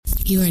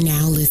You are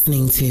now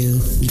listening to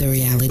The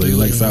Reality. So you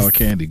like sour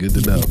candy? Good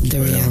to know.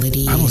 The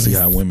Reality. I don't see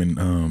how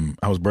women.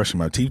 I was brushing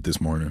my teeth this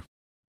morning.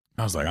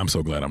 I was like, I'm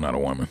so glad I'm not a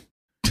woman.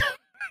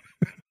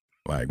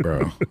 Like,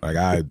 bro, like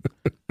I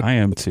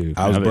am too.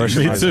 I was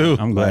brushing my too.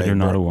 I'm glad like, you're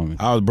not bro, a woman.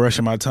 I was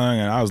brushing my tongue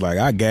and I was like,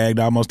 I gagged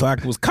almost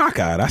like I was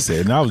cockeyed. I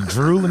said, and I was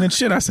drooling and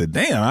shit. I said,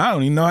 damn, I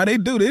don't even know how they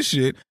do this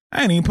shit.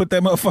 I ain't even put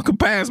that motherfucker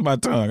past my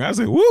tongue. I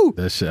said, woo.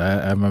 That shit.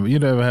 I remember. You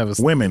never have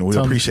a women. We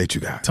appreciate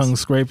you guys. Tongue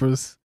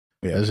scrapers.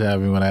 Yeah. That shit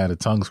happened me when I had a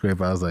tongue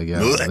scraper. I was like, yeah,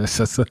 that's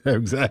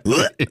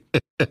exactly.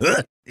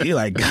 You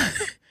like.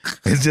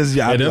 It's just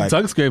yeah, them like,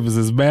 tongue scrapers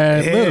is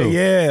bad.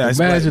 Yeah.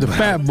 Imagine the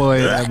fat boy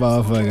in that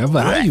motherfucker. I'm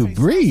like, how you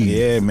breathe?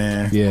 Yeah,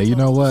 man. Yeah, you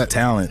know what?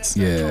 Talents.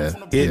 Yeah.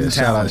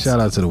 Shout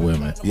out to the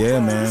women.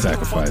 Yeah, man.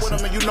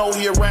 Sacrificing. You know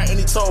he a rat and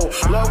he told.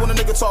 Love when a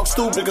nigga talk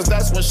stupid because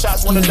that's when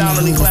shots went down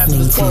and he clapped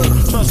his phone.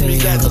 Trust me,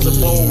 that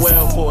doesn't bode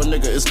well for a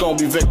nigga. It's gonna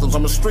be victims.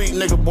 I'm a street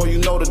nigga, boy, you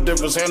know the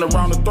difference. Hand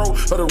around the throat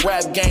of the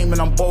rap game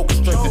and I'm bold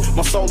constricted.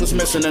 My soul is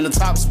missing in the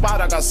top spot.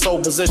 I got soul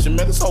position.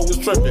 Man, this hoe is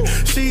tripping.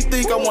 She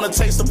think I wanna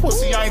taste the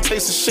pussy. I ain't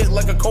tasting shit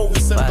like a COVID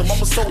symptom.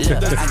 I'm a soldier.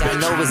 I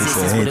got no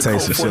resistance with a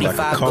Colt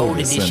 45 gold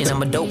edition.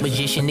 I'm a dope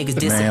magician. Niggas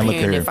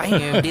disappearing if I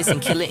hear him this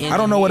and kill it. I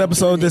don't know what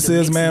episode this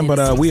is, man,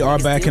 but we are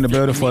back in the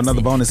building for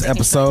another bonus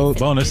episode.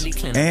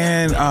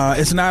 And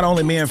it's not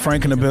only me and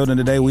Frank in the building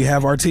today. We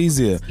have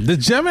Artesia. The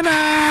Gemini.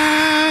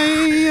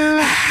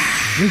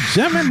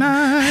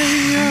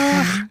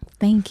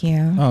 Thank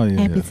you. Oh,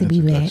 yeah. Happy to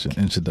be back.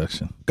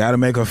 Introduction. Got to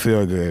make her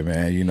feel good,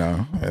 man. You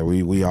know,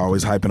 we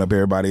always hyping up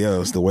everybody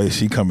else the way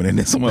she coming in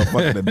this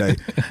motherfucker today.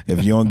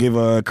 If you don't give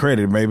her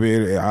credit,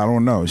 maybe, I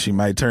don't know, she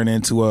might turn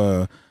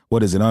into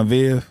what is it,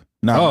 Unviv?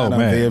 Not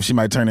Unviv. She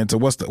might turn into,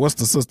 what's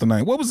the sister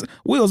name? What was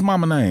Will's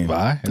mama name?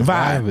 Vi and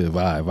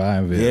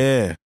Viv.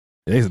 Yeah.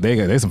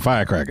 They some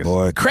firecrackers.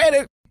 Boy,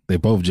 credit. They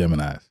both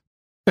Geminis.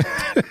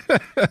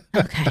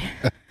 Okay.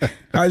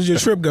 How did your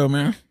trip go,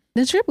 man?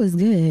 The trip was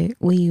good.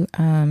 We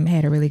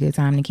had a really good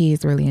time. The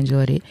kids really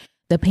enjoyed it.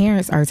 The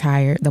parents are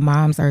tired. The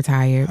moms are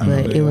tired,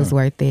 but it was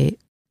worth it.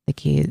 The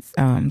kids,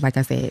 like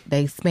I said,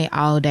 they spent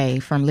all day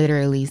from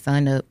literally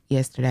sun up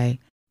yesterday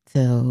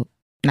till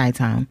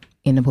nighttime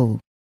in the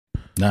pool.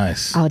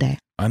 Nice. All day.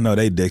 I know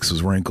they dicks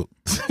was wrinkled.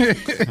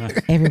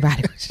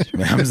 Everybody was.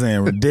 Man, I'm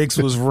saying dicks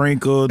was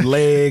wrinkled,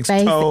 legs,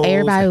 toes.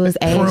 Everybody was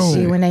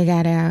ashy when they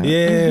got out.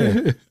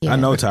 Yeah. I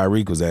know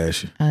Tyreek was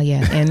ashy. Oh,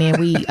 yeah. And then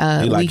we... you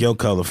like your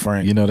color,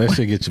 Frank. You know, that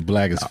shit get you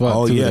black as fuck.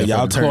 Oh, too. yeah.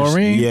 Y'all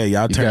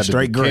turn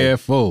straight gray.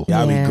 Careful.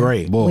 Y'all be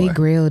gray. Boy. We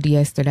grilled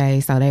yesterday,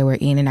 so they were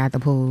in and out the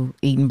pool,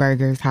 eating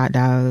burgers, hot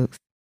dogs.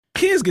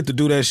 Kids get to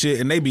do that shit,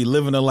 and they be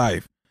living a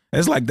life.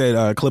 It's like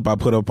that clip I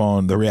put up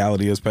on the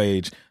Reality Is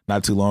page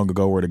not too long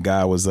ago where the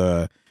guy was,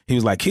 he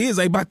was like, kids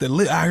ain't about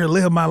to out here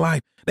live my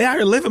life. They out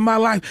here living my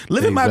life,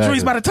 living my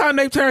dreams by the time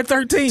they turn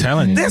 13.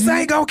 Telling you. This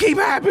ain't gonna keep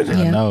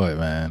happening. I know it,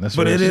 man.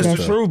 But it is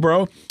the truth,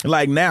 bro.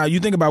 Like now,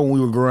 you think about when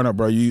we were growing up,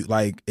 bro, you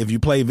like if you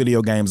play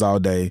video games all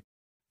day,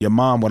 your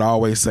mom would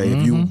always say,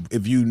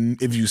 if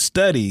you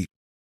study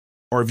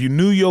or if you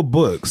knew your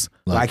books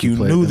like you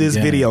knew this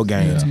video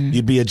games,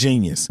 you'd be a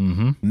genius.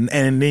 And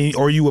then,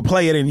 or you would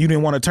play it and you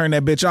didn't want to turn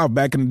that bitch off.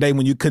 Back in the day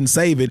when you couldn't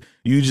save it,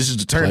 you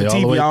just turn the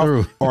TV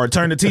off or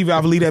turn the TV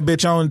off and leave that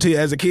bitch on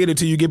as a kid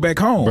until you get back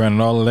home. Burning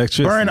all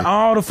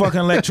the fucking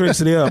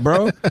electricity up,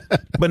 bro.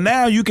 But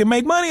now you can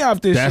make money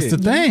off this shit. That's the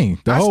thing.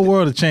 The whole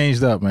world has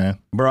changed up, man.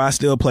 Bro, I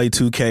still play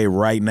 2K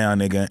right now,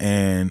 nigga,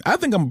 and I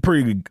think I'm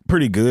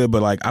pretty good,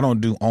 but like I don't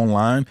do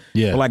online.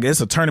 Yeah. But like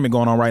it's a tournament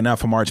going on right now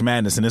for March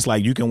Madness, and it's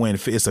like you can win.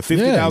 It's a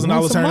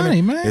 $50,000 tournament.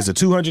 Money, man. It's a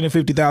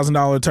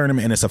 $250,000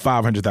 tournament, and it's a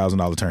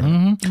 $500,000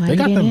 tournament. Why they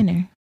got them in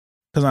there?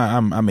 Because I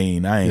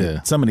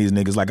ain't some of these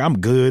niggas like I'm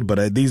good,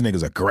 but these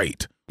niggas are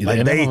great.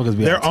 Like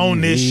they're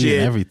on this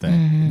shit.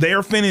 Everything.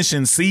 They're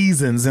finishing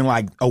seasons in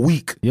like a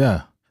week.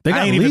 Yeah.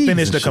 I ain't even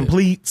finished a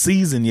complete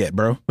season yet,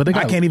 bro. But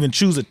I can't even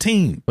choose a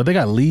team. But they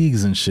got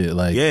leagues and shit,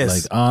 like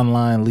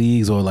online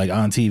leagues or like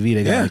on TV.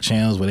 They got like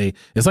channels where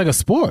it's like a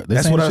sport.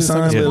 That's what our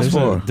sons live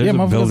for. There's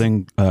a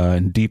building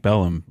in Deep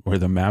Ellum where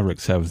the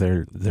Mavericks have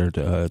their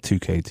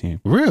 2K team.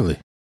 Really?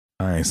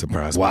 I ain't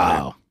surprised.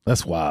 Wow.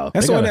 That's wild.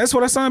 That's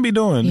what our son be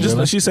doing. Yeah. Just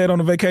like she said on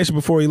the vacation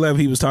before he left,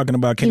 he was talking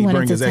about can he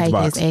bring his Xbox. He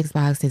wanted to take his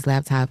Xbox, his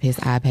laptop, his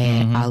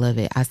iPad, all of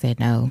it. I said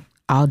no.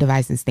 All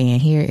devices stay in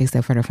here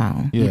except for the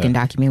phone. Yeah. You can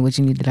document what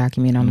you need to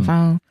document on the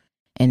phone,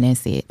 and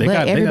that's it.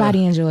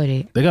 Everybody enjoyed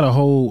it. They got a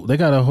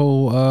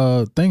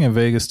whole thing in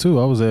Vegas too.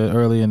 I was there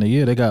early in the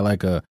year. They got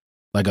like a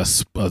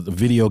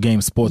video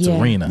game sports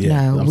arena.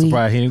 Yeah. I'm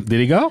surprised did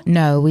he go?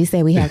 No, we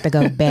said we have to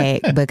go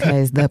back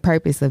because the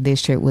purpose of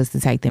this trip was to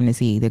take them to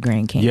see the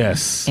Grand Canyon.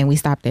 Yes. And we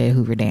stopped at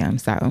Hoover Dam.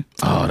 So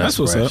that's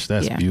what's up.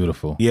 That's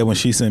beautiful. Yeah, when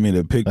she sent me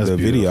the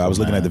video, I was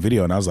looking at the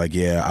video and I was like,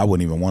 yeah, I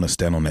wouldn't even want to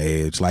stand on the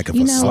edge. Like if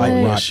a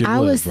slight rock I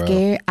was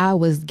scared. I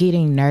was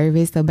getting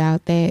nervous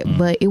about that,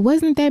 but it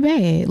wasn't that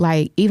bad.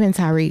 Like even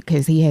Tyreek,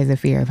 because he has a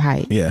fear of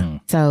heights. Yeah.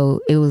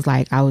 So it was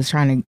like I was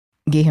trying to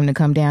get him to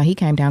come down. He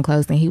came down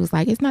close and he was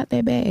like, it's not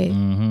that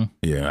bad.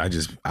 Yeah,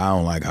 I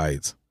don't like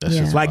heights. That's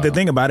just like wild. the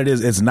thing about it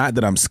is, it's not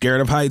that I'm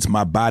scared of heights.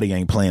 My body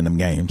ain't playing them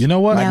games. You know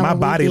what? Like Now, my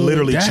body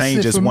literally That's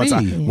changes it for once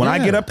me. when I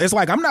get up. It's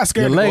like I'm not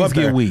scared Your to go legs up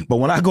there. get weak. But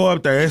when I go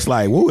up there, it's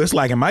like, woo! It's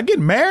like, am I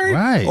getting married?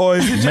 Right. Or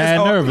is it just Mad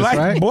nervous, like,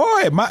 right?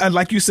 boy,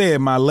 like you said,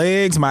 my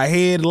legs, my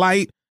head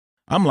light.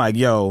 I'm like,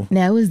 yo.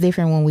 Now, it was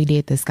different when we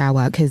did the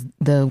skywalk because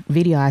the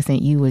video I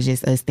sent you was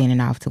just us standing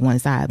off to one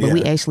side. But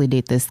we actually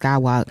did the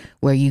skywalk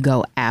where you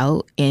go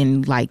out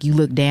and like you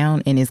look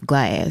down and it's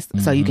glass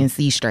so you can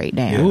see straight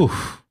down.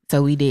 Oof.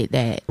 So we did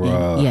that.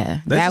 And, yeah.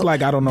 That's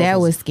like, I don't know. That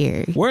was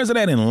scary. Where is it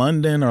at in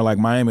London or like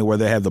Miami where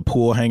they have the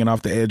pool hanging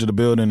off the edge of the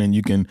building and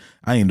you can,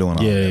 I ain't doing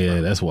all that.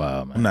 Yeah, that's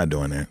wild, man. I'm not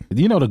doing that.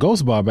 You know the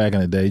Ghost Bar back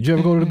in the day. Did you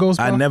ever go to the Ghost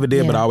Bar? I never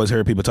did, but Yeah. I always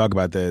heard people talk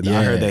about that. I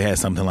Yeah. heard they had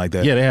something like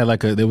that. Yeah, they had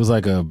it was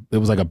like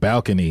a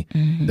balcony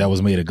that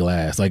was made of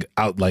glass, like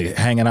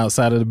hanging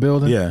outside of the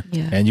building. Yeah.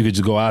 Yeah. And you could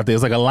just go out there.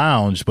 It's like a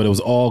lounge, but it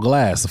was all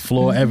glass, the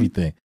floor,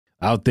 everything.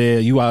 Out there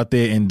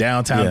in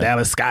downtown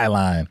Dallas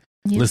skyline,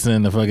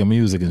 listening to fucking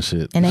music and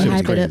shit. And they Shit was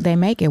hype it crazy. up. They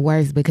make it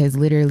worse because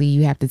literally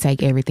you have to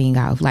take everything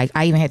off. Like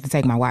I even had to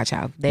take my watch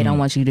off. They don't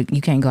want you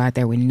can't go out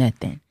there with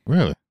nothing.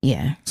 Really?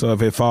 Yeah. So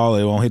if it fall,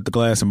 it won't hit the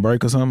glass and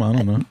break or something? I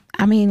don't know.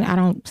 I mean, I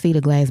don't see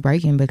the glass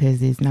breaking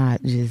because it's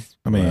not just.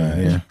 I mean, Right.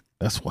 yeah.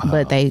 That's wild.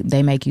 But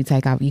they make you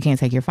take off. You can't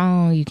take your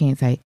phone. You can't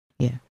take.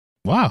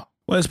 Wow.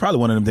 Well, it's probably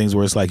one of them things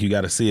where it's like you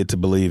got to see it to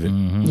believe it.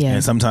 Mhm. Yeah.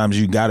 And sometimes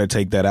you got to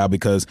take that out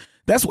because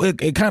that's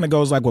what it kind of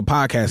goes like with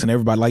podcasts and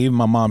everybody. Like even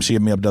my mom, she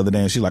hit me up the other day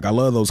and she's like, I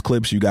love those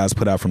clips you guys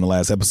put out from the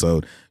last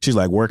episode. She's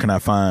like, where can I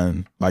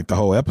find like the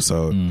whole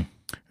episode?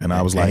 And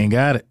I was They like, ain't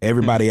got it.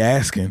 everybody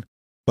asking.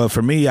 But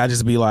for me, I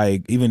just be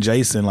like, even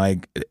Jason,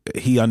 like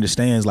he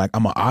understands like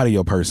I'm an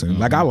audio person.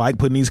 Like I like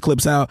putting these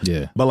clips out.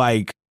 Yeah. But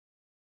like,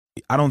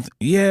 I don't,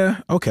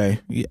 okay.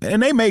 Yeah.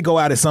 And they may go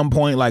out at some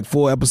point, like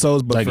full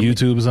episodes, but Like for me-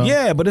 YouTube or something?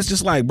 yeah, but it's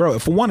just like, bro,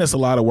 for one, it's a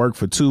lot of work.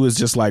 For two, it's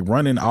just like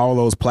running all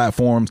those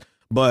platforms.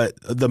 But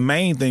the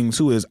main thing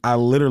too is I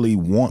literally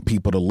want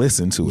people to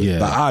listen to it. Yeah.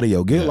 The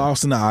audio, get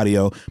lost in the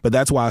audio. But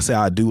that's why I say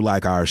I do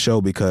like our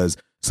show because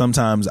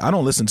sometimes I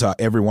don't listen to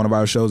every one of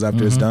our shows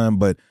after it's done,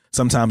 but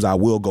sometimes I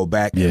will go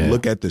back and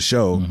look at the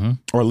show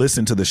or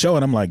listen to the show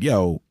and I'm like,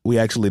 yo, we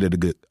actually did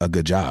a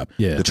good job.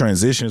 Yeah. The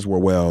transitions were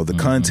well, the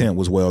content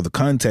was well, the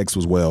context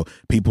was well,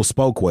 people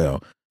spoke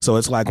well. So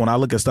it's like when I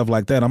look at stuff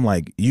like that, I'm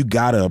like, you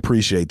gotta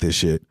appreciate this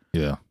shit.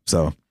 Yeah.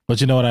 So But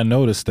you know what? I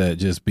noticed that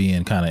just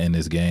being kind of in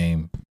this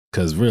game,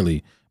 because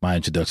really my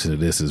introduction to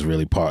this is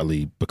really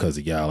partly because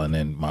of y'all and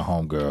then my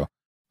homegirl,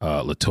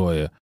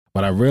 LaToya.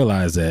 But I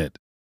realized that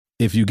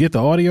if you get the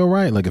audio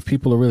right, like if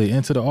people are really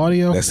into the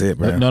audio, that's it,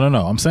 man.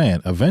 No. I'm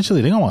saying eventually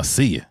they're gonna want to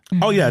see you.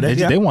 Oh yeah,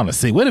 They want to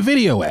see where the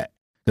video at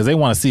because they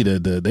want to see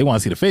they want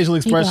to see the facial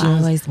People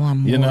expressions. always want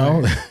more. You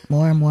know,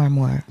 more and more and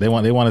more. they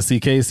want to see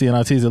Casey and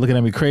Artesia looking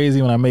at me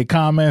crazy when I make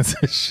comments.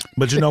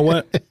 But you know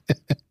what?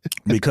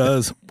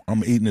 Because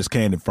I'm eating this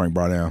candy Frank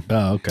brought down.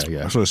 Oh, okay,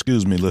 yeah. So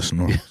excuse me,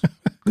 listener.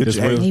 Get It's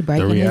your, real. He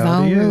breaking his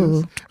reality own is-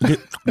 rule.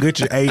 get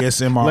your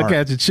ASMR. Look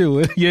at you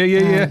chewing.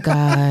 Yeah. Oh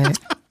God.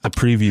 A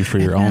preview for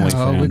your Oh, we're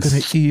OnlyFans.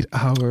 gonna eat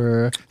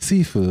our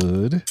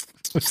seafood.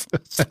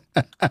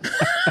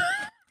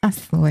 I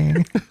swear.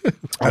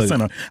 I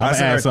sent her. I I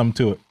sent her. add something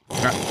to it.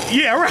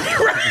 Yeah, right.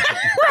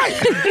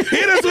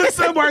 Hit us with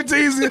some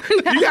Artesia.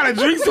 You gotta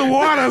drink some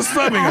water or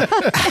something.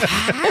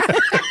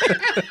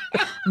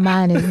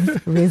 Mine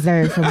is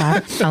reserved for my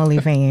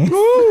OnlyFans.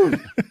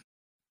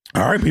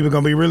 All right, people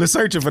gonna be really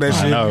searching for that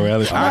I shit. know,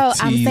 really. Well,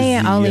 I'm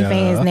saying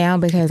OnlyFans now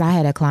because I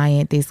had a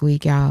client this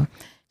week, y'all.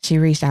 She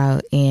reached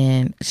out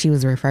and she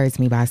was referred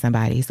to me by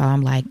somebody. So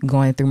I'm like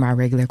going through my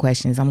regular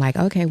questions. I'm like,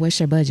 okay, what's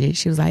your budget?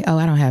 She was like, oh,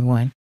 I don't have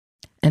one.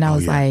 And I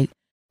was like,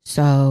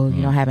 so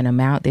you don't have an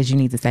amount that you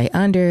need to stay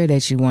under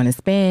that you want to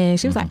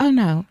spend? She was like, oh,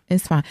 no,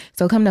 it's fine.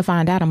 So come to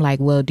find out, I'm like,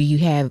 well, do you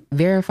have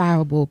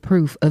verifiable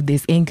proof of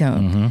this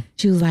income?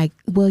 She was like,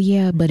 well,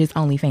 yeah, but it's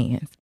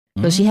OnlyFans.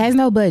 So she has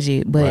no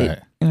budget,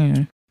 but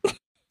Right.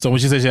 So when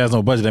she says she has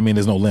no budget, that means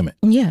there's no limit.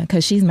 yeah,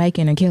 because she's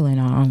making a killing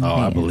on OnlyFans. Oh,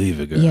 I believe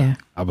it, girl. Yeah.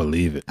 I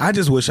believe it. I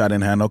just wish I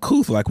didn't have no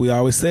couth like we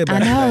always said. I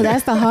Back in the know, day.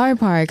 that's the hard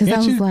part because I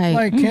was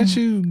like, can't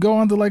you go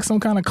under like some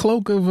kind of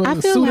cloak of a I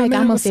feel like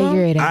I'm going to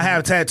figure it out. I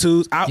have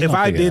tattoos. You If don't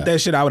I figure it did out. that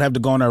shit, I would have to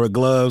go in there with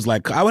gloves.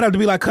 Like I would have to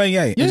be like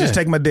Kanye and just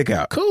take my dick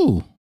out.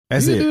 Cool.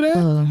 That's You it. do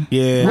that?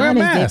 Yeah. Wear a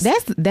Mine is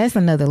mask. that's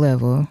another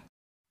level.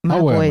 My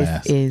I'll wear a voice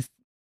mask. is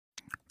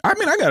I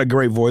mean, I got a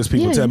great voice.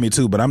 People Yeah. tell me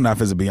too, but I'm not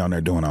supposed to be on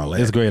there doing all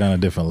that. It's great on a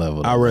different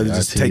level. I'd rather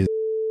just take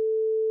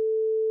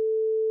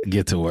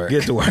get to work.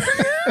 get to work.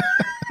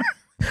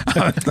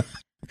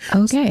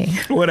 okay.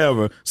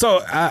 Whatever.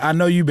 So I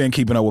know you've been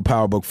keeping up with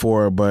Power Book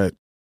 4, but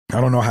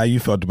I don't know how you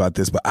felt about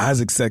this. But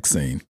Isaac's sex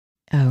scene.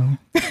 Oh,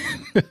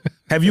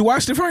 Have you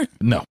watched it, Frank?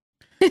 No.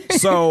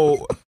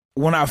 So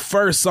when I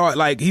first saw it,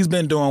 like he's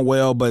been doing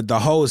well, but the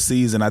whole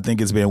season, I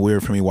think it's been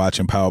weird for me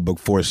watching Power Book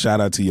 4.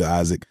 Shout out to you,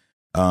 Isaac.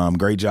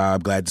 Great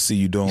job. Glad to see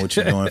you doing what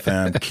you're doing,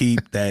 fam.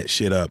 Keep that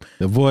shit up.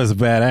 The boy's a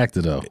bad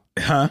actor though.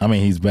 Huh? I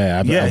mean, he's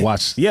bad. I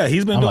watched. Yeah,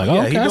 he's been I'm doing. like,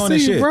 Yeah, okay, I he's doing see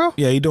his you, shit, bro.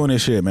 Yeah, he's doing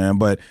his shit, man.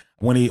 But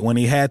when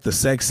he had the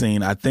sex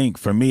scene, I think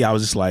for me, I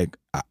was just like,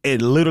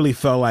 it literally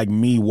felt like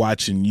me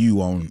watching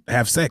you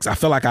have sex. I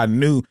felt like I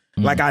knew,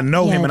 like I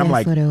know him, and I'm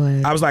like,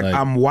 I was like,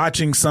 I'm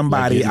watching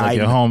somebody. Like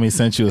your homie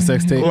sent you a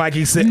sex tape, like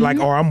he said, like,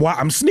 or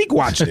I'm sneak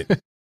watching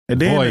it. And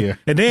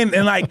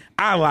then, like,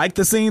 I like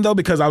the scene though,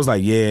 because I was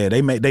like, yeah,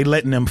 they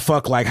letting them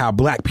fuck like how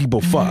black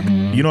people fuck.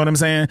 You know what I'm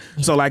saying?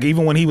 So like,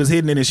 even when he was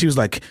hitting it and she was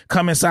like,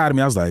 come inside of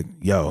me, I was like,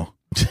 yo,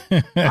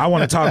 I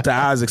want to talk to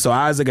Isaac. So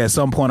Isaac, at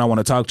some point, I want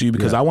to talk to you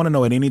because I want to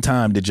know at any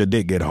time did your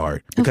dick get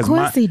hard? Because of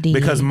course he did.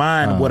 Because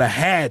mine would have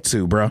had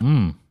to,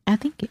 bro. I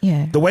think,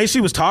 yeah. The way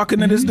she was talking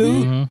to this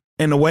dude.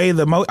 And the way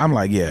I'm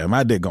like, yeah,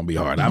 my dick gonna be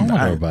hard. I don't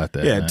know about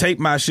that. Yeah, man. Take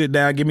my shit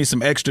down. Give me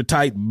some extra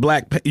tight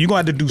black. You're gonna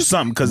have to do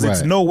something because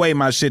it's no way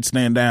my shit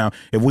stand down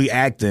if we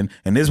acting.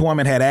 And this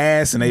woman had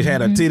ass and they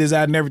had her titties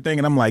out and everything.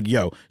 And I'm like,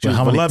 yo,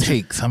 how many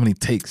takes? How many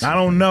takes? I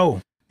don't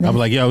know. I'm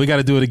like, yo, we got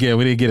to do it again.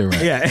 We didn't get it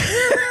right.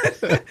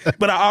 Yeah.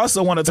 But I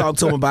also want to talk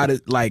to him about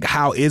it. Like,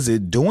 how is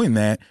it doing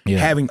that?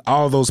 Having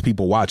all those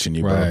people watching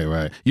you, bro.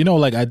 Right. You know,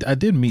 like I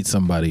did meet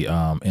somebody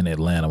in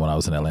Atlanta when I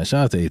was in Atlanta.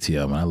 Shout out to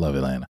ATL, man. I love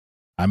Atlanta.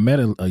 I met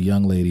a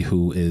young lady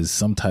who is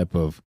some type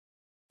of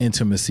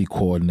intimacy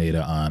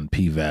coordinator on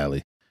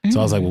P-Valley. So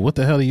I was like, well, what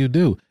the hell do you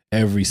do?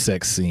 Every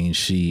sex scene,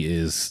 she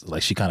is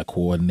like, she kind of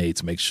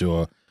coordinates, make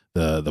sure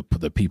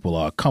the people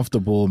are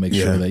comfortable, make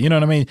sure that, you know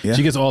what I mean? Yeah.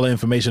 She gets all the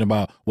information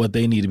about what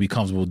they need to be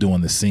comfortable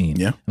doing the scene.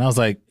 Yeah. And I was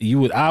like,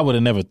 I would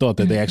have never thought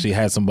that they actually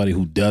had somebody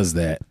who does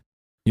that.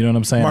 You know what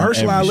I'm saying?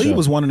 Mahershala Ali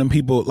was one of them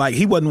people. Like,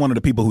 he wasn't one of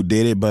the people who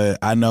did it, but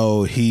I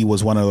know he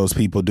was one of those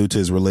people due to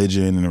his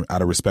religion and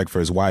out of respect for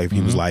his wife. He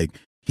was like,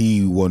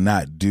 he will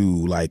not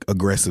do like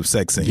aggressive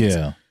sex scenes.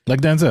 Yeah, like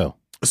Denzel.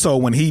 So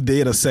when he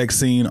did a sex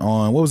scene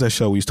on, what was that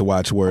show we used to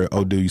watch where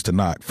dude used to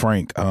knock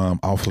Frank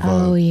off of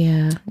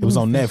it was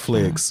on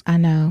Netflix. I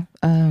know.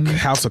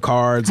 House of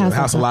Cards,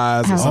 House of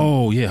Lies. House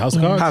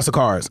of Cards. House of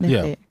Cards.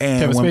 Yeah.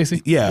 And Kevin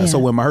Spacey. Yeah. So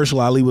when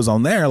Mahershala Ali was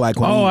on there,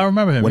 like I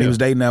remember him when he was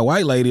dating that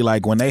white lady.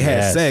 Like when they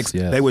had sex,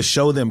 they would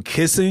show them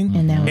kissing,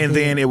 and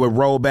then it would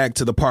roll back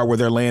to the part where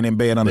they're laying in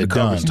bed under the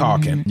covers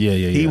talking. Yeah.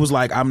 He was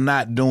like, I'm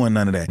not doing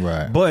none of that.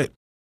 Right. But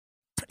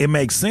it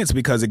makes sense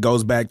because it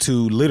goes back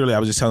to literally, I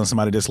was just telling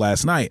somebody this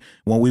last night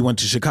when we went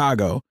to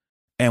Chicago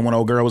and when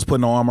old girl was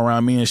putting her arm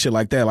around me and shit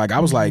like that. Like, I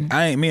was like,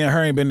 me and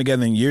her ain't been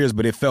together in years,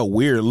 but it felt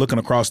weird looking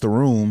across the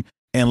room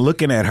and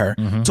looking at her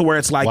to where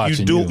it's like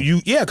watching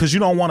because you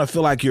don't want to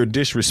feel like you're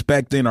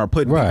disrespecting or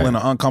putting people in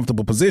an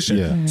uncomfortable position.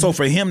 Yeah. So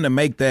for him to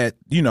make that,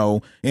 you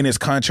know, in his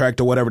contract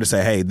or whatever to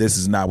say, hey, this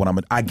is not what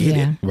I get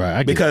it.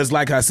 Right. Because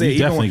like I said,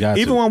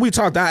 even when we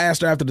talked, I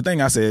asked her after the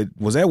thing, I said,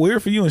 was that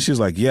weird for you? And she was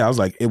like, yeah. I was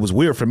like, it was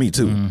weird for me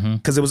too.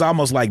 Because it was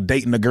almost like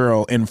dating a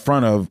girl in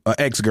front of an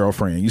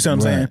ex-girlfriend. You see what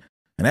I'm saying?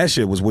 And that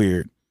shit was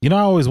weird. You know,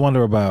 I always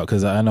wonder about,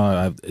 because I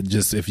know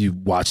just if you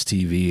watch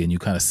TV and you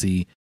kind of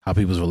see how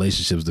people's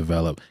relationships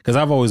develop. Because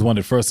I've always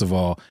wondered, first of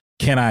all,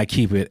 can I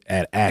keep it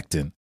at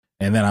acting?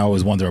 And then I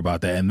always wonder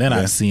about that. And then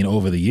I've seen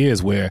over the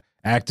years where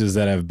actors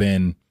that have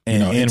been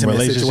in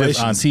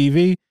relationships on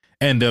TV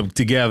end up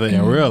together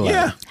in real life.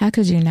 Yeah. How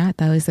could you not,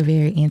 though? It's a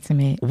very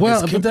intimate.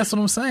 Well, but that's what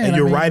I'm saying. And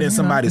you're right in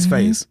somebody's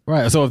face.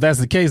 Right. So if that's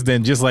the case,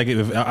 then just like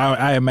if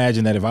I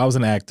imagine that if I was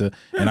an actor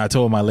and I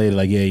told my lady,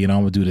 like, yeah, you know,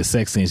 I'm going to do this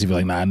sex scene, she'd be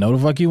like, nah, no,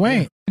 the fuck you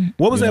ain't.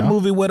 What was that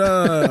movie with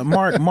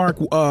Mark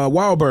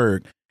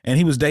Wahlberg? And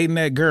he was dating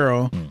that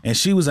girl, and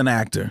she was an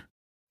actor.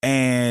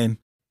 And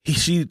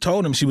she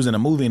told him she was in a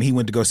movie, and he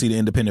went to go see the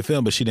independent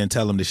film, but she didn't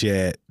tell him that she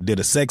did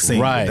a sex scene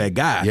with that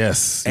guy.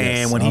 Yes.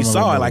 And when he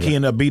saw it, like, he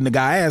ended up beating the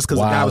guy ass because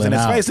the guy was in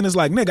his face. And it's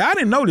like, nigga, I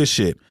didn't know this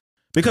shit.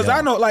 Because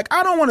I know, like,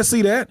 I don't want to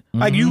see that.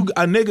 Like, you,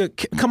 a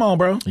nigga, come on,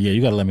 bro. Yeah,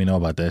 you got to let me know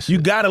about that shit. You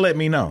got to let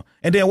me know.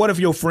 And then what if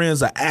your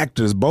friends are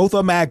actors, both of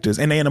them actors,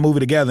 and they in a movie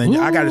together, and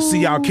I got to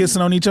see y'all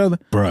kissing on each other?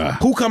 Bruh.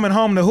 Who coming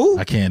home to who?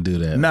 I can't do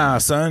that. Nah,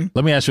 son.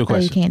 Let me ask you a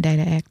question. You can't date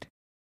an actor.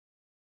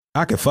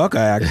 I can fuck an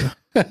actor.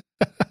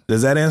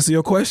 Does that answer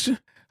your question?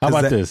 How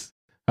about this?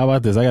 I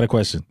got a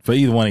question for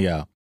either one of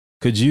y'all.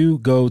 Could you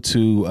go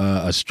to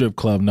a strip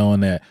club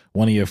knowing that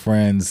one of your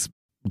friends,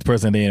 the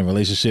person they in a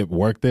relationship,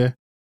 worked there?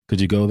 Could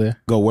you go there?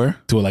 Go where?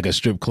 To like a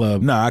strip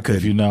club? No, I could.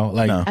 If you know,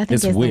 like, I think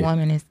it's as weird. a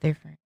woman, it's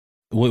different.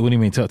 What do you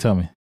mean? Tell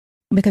me.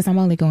 Because I'm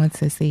only going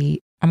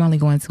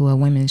to a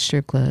women's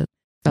strip club.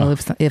 So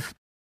if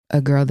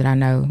a girl that I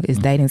know is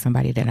dating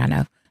somebody that I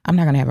know, I'm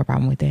not going to have a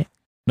problem with that.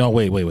 No,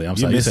 wait. I'm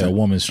sorry. You said a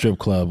woman's strip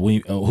club.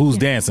 Who's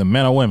dancing,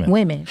 men or women?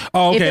 Women.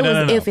 Oh, okay.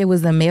 If it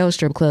was a male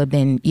strip club,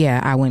 then yeah,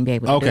 I wouldn't be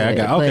able to do it.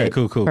 Okay,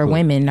 cool. For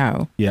women,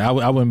 no. Yeah,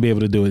 I wouldn't be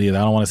able to do it either.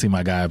 I don't want to see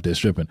my guy up there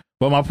stripping.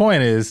 But my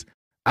point is,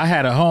 I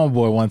had a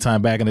homeboy one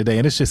time back in the day,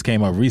 and this just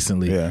came up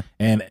recently. Yeah.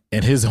 And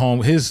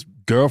his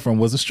girlfriend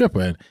was a stripper,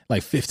 and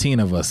like 15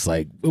 of us,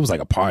 like, it was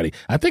like a party.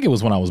 I think it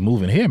was when I was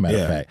moving here, matter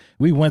of fact.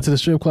 We went to the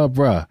strip club,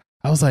 bruh.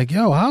 I was like,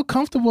 yo, how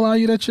comfortable are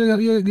you that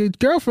your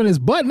girlfriend is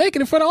butt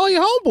naked in front of all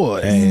your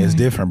homeboys? Hey, it's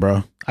different,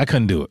 bro. I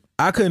couldn't do it.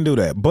 I couldn't do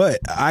that, but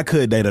I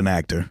could date an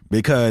actor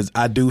because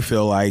I do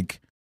feel like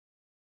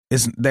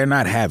they're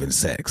not having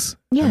sex.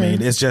 Yeah. I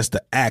mean, it's just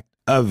the act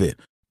of it.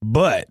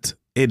 But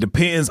it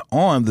depends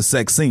on the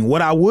sex scene.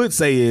 What I would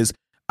say is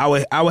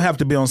I would have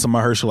to be on some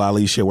Mahershala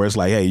Ali shit where it's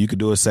like, hey, you could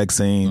do a sex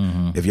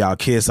scene. If y'all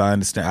kiss, I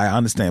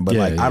understand. But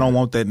I don't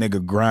want that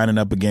nigga grinding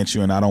up against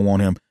you, and I don't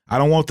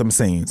want them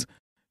scenes.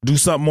 Do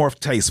something more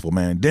tasteful,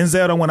 man.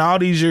 Denzel done went all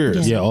these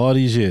years. Yeah, all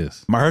these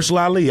years.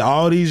 Mahershala Ali,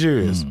 all these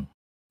years.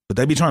 But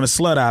they be trying to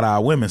slut out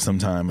our women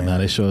sometime, man. Nah,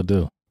 they sure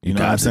do. You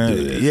know what I'm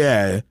saying?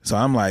 Yeah. So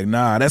I'm like,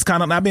 nah, that's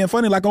kind of not being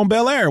funny. Like on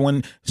Bel Air,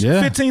 when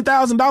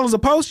 $15,000 a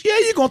post,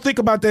 you gonna think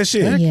about that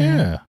shit. Heck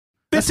yeah.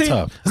 That's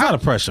tough. It's not a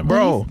pressure,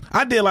 bro.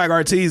 I did like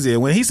Artesia.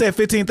 When he said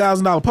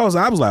 $15,000 post,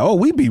 I was like, oh,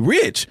 we be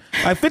rich.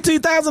 Like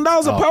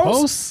 $15,000 a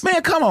post?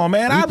 Man, come on,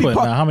 man. Now,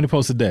 how many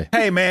posts a day?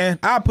 Hey, man,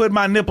 I put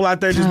my nipple out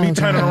there, just be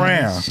turning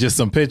around. Just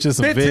some pictures,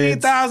 some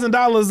vids.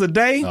 $15,000 a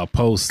day? A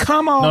post.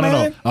 Come on,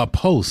 man. No. A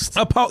post.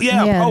 A post.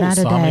 Yeah, a post. Not a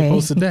So day. how many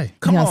posts a day?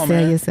 Come on, sell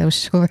man. yourself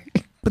short.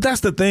 But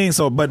that's the thing.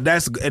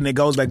 And it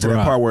goes back to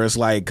that part where it's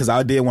like, because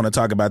I did want to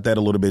talk about that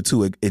a little bit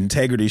too.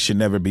 Integrity should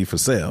never be for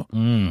sale.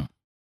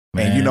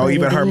 And you know,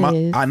 even her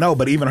mom, I know,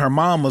 but even her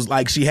mom was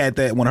like, she had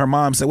that when her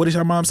mom said, what did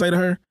her mom say to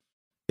her?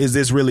 Is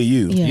this really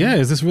you? Yeah,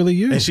 is this really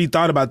you? And she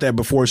thought about that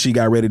before she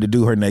got ready to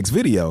do her next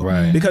video.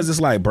 Right. Because it's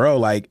like, bro,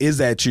 like, is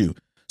that you?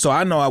 So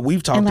I know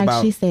we've talked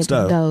about she said,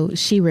 stuff. though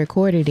she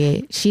recorded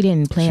it, she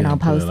didn't plan on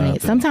posting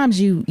it.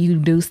 Sometimes you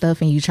do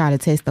stuff and you try to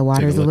test the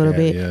waters a little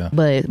bit,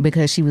 but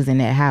because she was in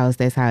that house,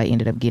 that's how it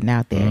ended up getting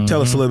out there.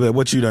 Tell us a little bit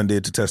what you done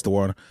did to test the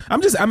water.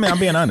 I'm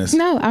being honest.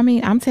 No,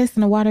 I'm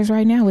testing the waters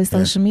right now with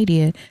social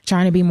media,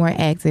 trying to be more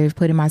active,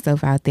 putting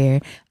myself out there.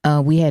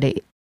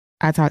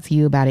 I talked to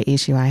you about an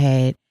issue I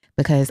had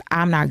because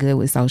I'm not good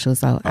with social,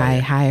 so I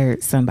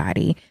hired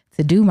somebody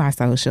to do my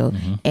social,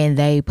 and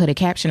they put a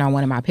caption on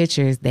one of my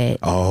pictures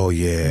that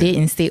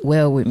didn't sit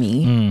well with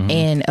me,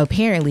 and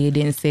apparently it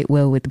didn't sit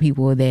well with the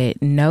people that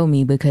know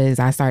me because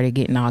I started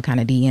getting all kind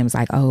of DMs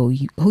like, oh,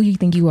 who you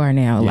think you are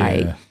now?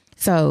 Like,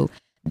 so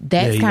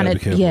that's kind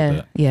of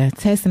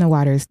testing the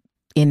waters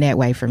in that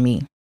way for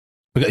me.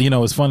 You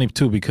know, it's funny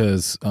too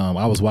because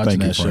I was watching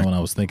that show and I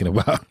was thinking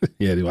about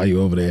while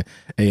you over there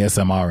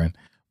ASMRing,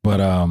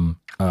 but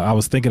I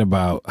was thinking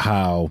about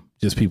how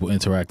just people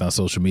interact on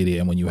social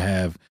media, and when you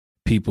have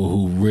people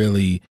who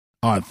really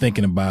aren't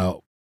thinking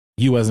about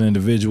you as an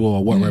individual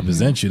or what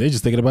represents you, they're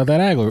just thinking about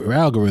that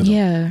algorithm.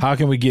 Yeah. How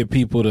can we get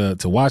people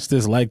to watch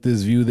this, like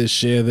this, view this,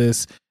 share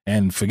this,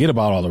 and forget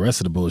about all the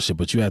rest of the bullshit?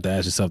 But you have to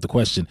ask yourself the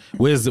question: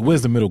 where's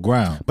the middle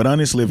ground? But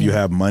honestly, if you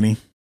have money,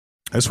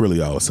 that's really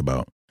all it's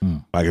about.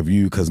 Like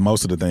because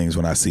most of the things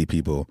when I see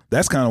people,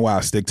 that's kind of why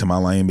I stick to my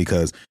lane,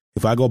 because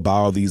if I go buy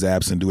all these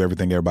apps and do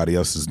everything everybody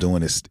else is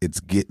doing, it's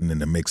getting in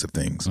the mix of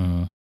things.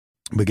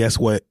 But guess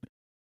what?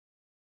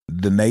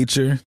 The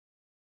nature,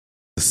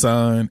 the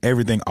sun,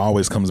 everything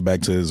always comes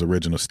back to its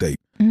original state.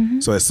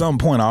 So at some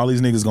point, all these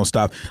niggas gonna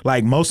stop.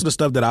 Like most of the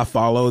stuff that I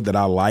follow that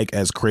I like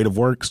as creative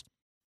works,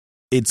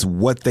 it's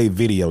what they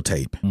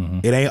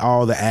videotape. It ain't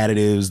all the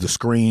additives, the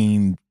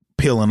screen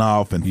peeling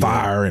off and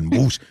fire and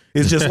whoosh.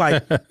 It's just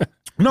like,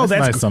 no,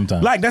 that's nice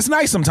sometimes. Like that's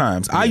nice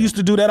sometimes. I used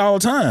to do that all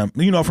the time,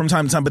 you know, from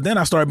time to time. But then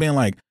I started being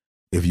like,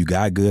 if you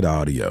got good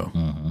audio,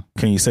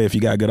 can you say if you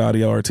got good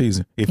audio,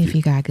 Artesia? If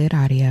you got good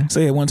audio,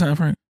 say it one time,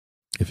 Frank.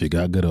 If you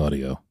got good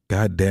audio,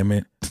 God damn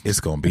it,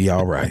 it's gonna be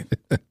all right.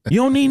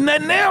 You don't need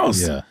nothing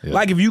else. Yeah.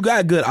 Like if you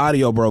got good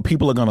audio, bro,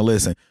 people are gonna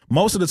listen.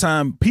 Most of the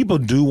time, people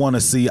do want to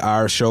see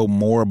our show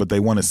more, but they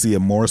want to see it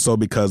more so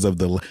because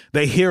of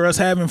they hear us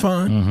having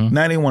fun.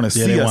 Now they want to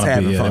see us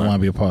having fun. They want to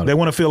be a part of it. They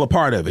want to feel a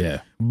part of it.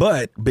 Yeah.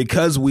 But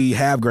because we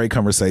have great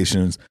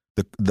conversations,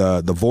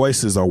 the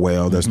voices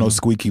are there's no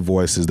squeaky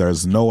voices,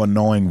 there's no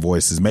annoying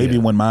voices. Maybe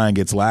when mine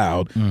gets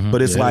loud,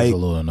 but it's like it's a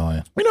little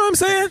annoying. You know what I'm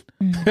saying?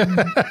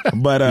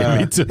 But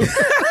me too.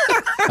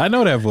 I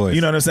know that voice.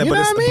 You know what I'm saying? You but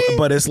know what I mean?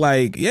 But it's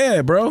like,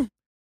 yeah, bro.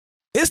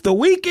 It's the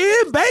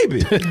weekend,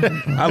 baby.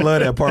 I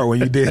love that part when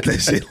you did that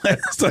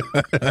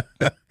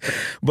shit.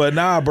 But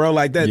nah, bro,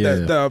 like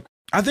that.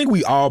 I think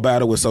we all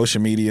battle with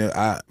social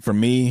media. For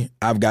me,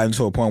 I've gotten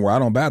to a point where I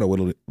don't battle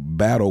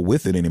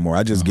with it anymore.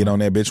 I just get on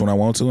that bitch when I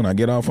want to, and I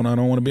get off when I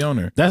don't want to be on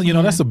there.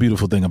 That's the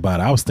beautiful thing about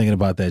it. I was thinking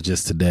about that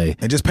just today.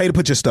 And just pay to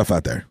put your stuff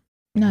out there.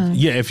 no,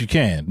 Yeah, if you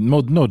can,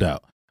 no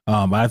doubt.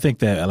 I think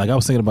that, like, I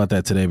was thinking about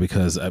that today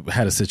because I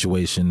had a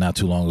situation not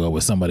too long ago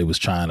where somebody was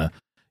trying to,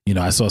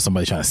 I saw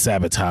somebody trying to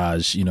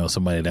sabotage,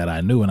 somebody that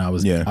I knew, and I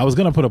was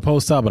gonna put a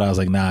post up, but I was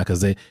like, nah,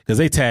 because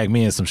they tagged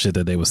me in some shit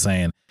that they were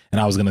saying,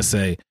 and I was gonna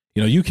say,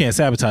 you can't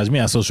sabotage me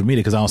on social media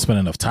because I don't spend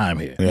enough time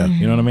here. Yeah.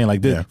 You know what I mean?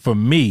 Like this, for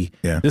me,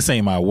 this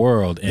ain't my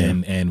world,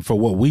 and for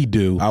what we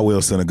do, I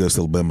will send a good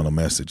subliminal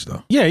message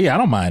though. Yeah, I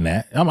don't mind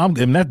that.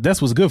 And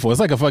that's what's good for. It's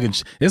like a fucking.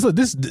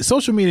 This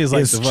social media is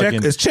like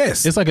it's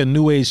chess. It's like a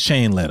new age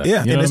chain letter.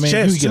 Yeah, you know and what I mean?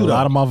 chess You get too, a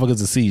lot of motherfuckers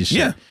to see your shit.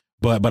 Yeah,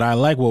 but I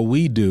like what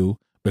we do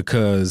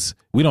because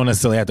we don't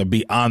necessarily have to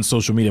be on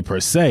social media per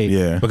se.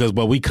 Yeah,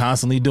 but we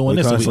constantly doing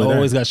this, so we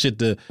always got shit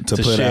to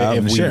share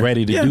if we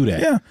ready to do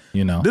that.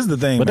 Yeah, this is the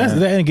thing. But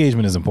that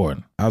engagement is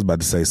important. I was about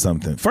to say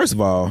something. First of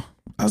all,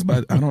 I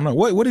don't know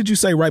what did you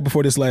say right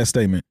before this last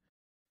statement?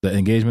 The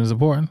engagement is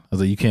important. I was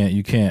like,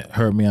 you can't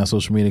hurt me on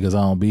social media because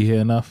I don't be here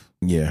enough.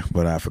 Yeah,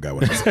 but I forgot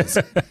what I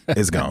said.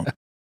 It's gone.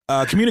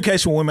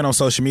 Communication with women on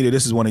social media.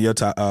 This is one of your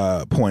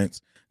top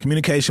points.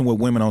 Communication with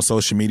women on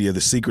social media.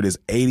 The secret is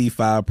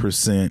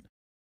 85%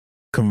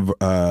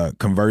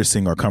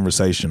 conversing or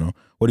conversational.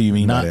 What do you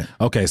mean by that?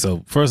 Okay,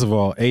 so first of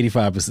all,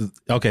 85%.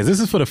 Okay, this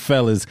is for the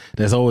fellas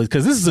that's always,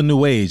 because this is a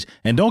new age.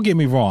 And don't get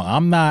me wrong,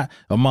 I'm not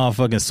a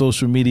motherfucking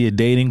social media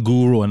dating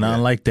guru or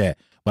nothing like that.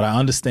 But I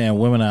understand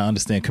women, I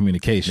understand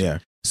communication. Yeah.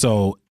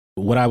 So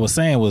what I was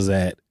saying was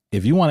that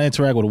if you want to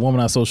interact with a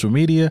woman on social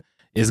media,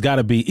 it's got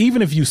to be,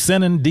 even if you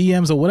sending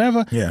DMs or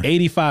whatever,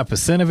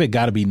 85% of it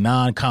got to be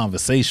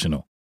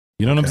non-conversational.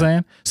 You know what I'm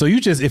saying? So you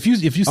just, if you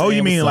oh,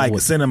 you mean like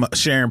send them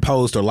sharing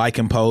post or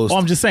liking post? Oh,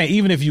 I'm just saying,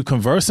 even if you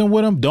conversing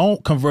with them,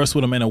 don't converse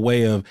with them in a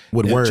way of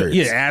with words.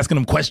 Yeah, asking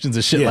them questions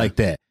and shit like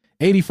that.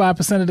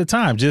 85% of the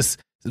time, just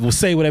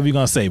say whatever you're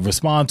gonna say.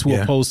 Respond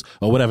to a post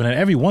or whatever. And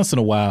every once in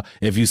a while,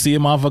 if you see a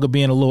motherfucker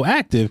being a little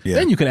active,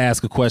 then you can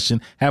ask a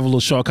question, have a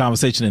little short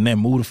conversation, and then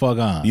move the fuck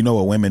on. You know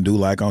what women do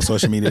like on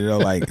social media though?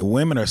 Like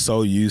women are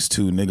so used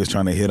to niggas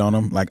trying to hit on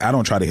them. Like I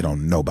don't try to hit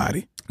on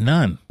nobody.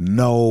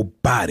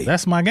 Nobody.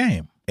 That's my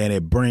game. And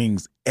it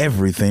brings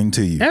everything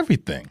to you.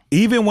 Everything.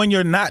 Even when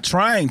you're not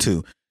trying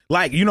to.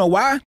 Like, you know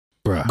why?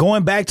 Bruh.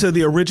 Going back to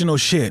the original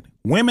shit,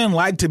 women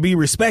like to be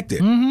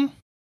respected. Mm-hmm.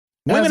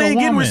 Women ain't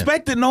getting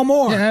respected no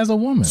more. Yeah, as a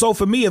woman. So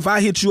for me, if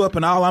I hit you up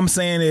and all I'm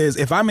saying is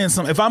if I'm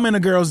in a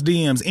girl's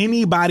DMs,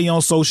 anybody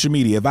on social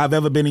media, if I've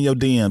ever been in your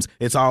DMs,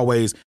 it's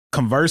always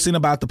conversing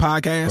about the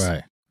podcast.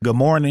 Right. Good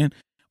morning.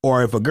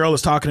 Or if a girl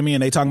is talking to me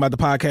and they talking about the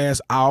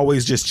podcast, I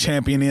always just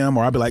champion them,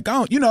 or I'll be like,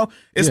 oh,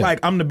 it's like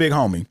I'm the big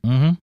homie.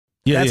 Mm-hmm.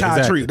 Yeah, that's how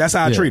exactly.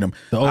 I treat them.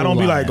 I don't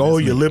be like, oh,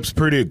 your lips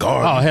pretty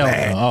garbage. Oh,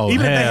 hell no.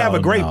 Even if they have a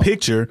great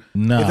picture,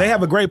 if they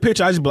have a great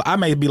picture, I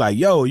may be like,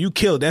 yo, you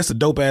killed. That's a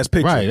dope ass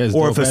picture. Right,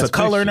 or if it's a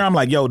color in there, I'm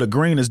like, yo, the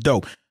green is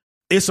dope.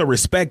 It's a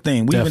respect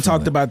thing. We even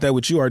talked about that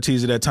with you,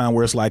 Ortiz, at that time,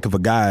 where it's like if a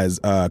guy's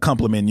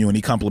complimenting you and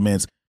he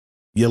compliments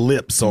your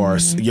lips or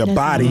your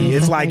body,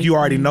 it's like you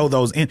already know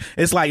those.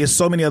 It's like it's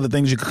so many other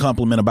things you could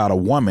compliment about a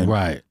woman.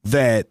 Right.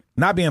 That,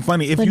 not being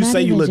funny, if you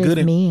say you look good,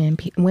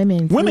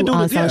 women do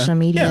on social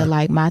media. Yeah.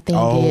 Like my thing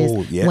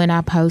is when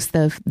I post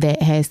stuff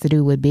that has to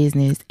do with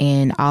business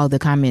and all the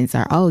comments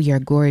are, oh, you're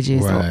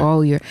gorgeous, or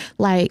oh, you're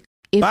like,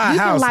 if buy you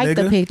a house, can like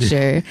nigga. the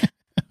picture,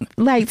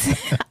 like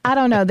I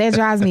don't know, that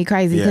drives me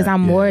crazy because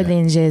I'm more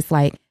than just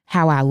like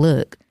how I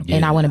look,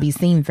 and I want to be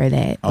seen for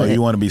that. Oh,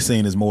 you want to be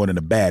seen as more than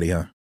a baddie,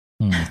 huh?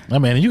 I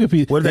mean, you could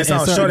be. What did that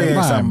sound? Shorty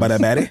ain't something about that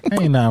baddie.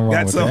 Ain't nothing wrong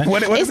with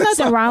that. It's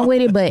nothing wrong with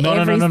it, but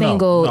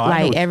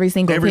every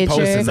single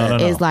picture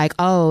is like,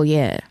 oh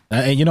yeah.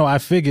 And you know, I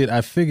figured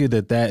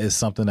that is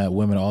something that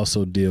women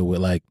also deal with,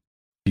 like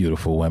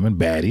beautiful women,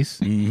 baddies,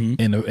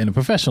 in a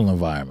professional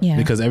environment,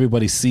 because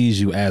everybody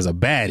sees you as a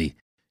baddie.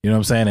 You know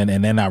what I'm saying?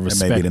 And they're not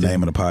respecting. That may be the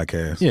name of the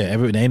podcast. Yeah,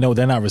 they know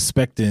they're not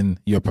respecting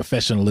your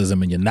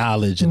professionalism and your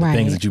knowledge and the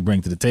things that you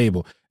bring to the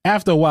table.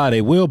 After a while,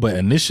 they will, but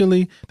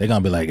initially, they're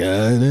going to be like,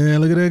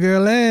 look at that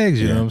girl legs.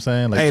 You know what I'm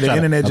saying? Like, hey, the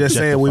internet just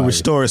said we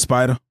restore it,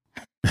 Spider.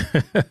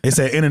 It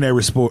said internet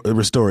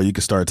restore. You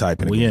can start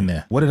typing. We in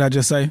there. What did I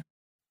just say?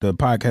 The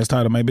podcast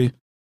title may be?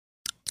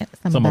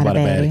 Something about a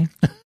baddie.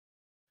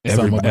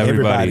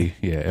 Everybody.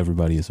 Yeah,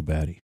 everybody is a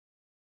baddie.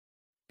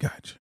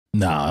 Gotcha.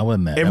 No, I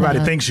wasn't that. Everybody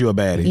thinks you a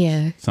baddie.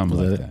 Yeah. Something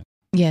like that.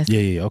 Yes.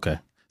 Yeah, okay.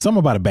 Something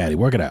about a baddie.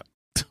 Work it out.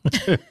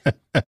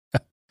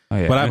 Oh,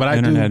 yeah. But I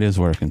internet is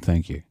working.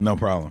 Thank you. No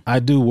problem. I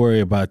do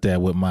worry about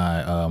that with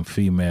my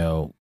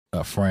female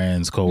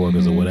friends,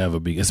 coworkers, or whatever,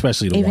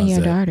 especially the even ones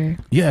your that. Daughter.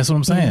 Yeah, that's what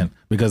I'm saying.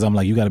 Because I'm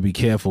like, you got to be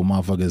careful.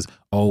 Motherfuckers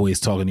always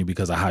talking to you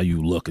because of how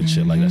you look and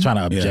shit like that, trying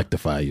to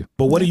objectify you.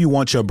 But what do you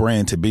want your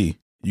brand to be?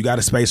 You got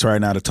a space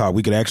right now to talk.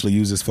 We could actually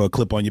use this for a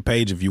clip on your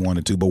page if you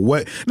wanted to. But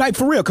what, like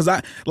for real? Because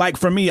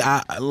for me,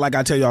 I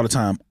tell you all the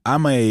time,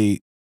 I'm a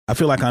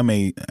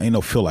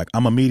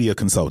media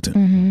consultant.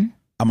 Mm-hmm.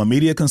 I'm a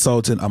media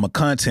consultant. I'm a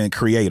content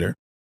creator.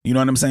 You know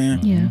what I'm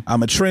saying? Yeah.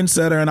 I'm a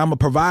trendsetter and I'm a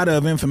provider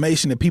of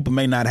information that people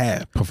may not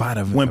have.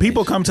 When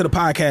people come to the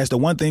podcast, the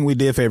one thing we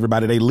did for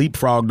everybody, they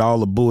leapfrogged all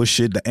the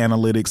bullshit, the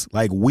analytics.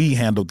 Like we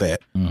handled that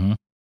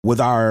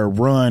with our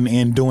run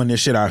and doing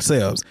this shit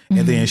ourselves.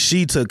 And then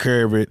she took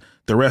care of it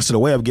the rest of the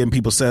way of getting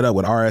people set up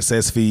with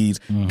RSS feeds.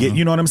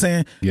 You know what I'm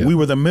saying? Yeah. We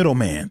were the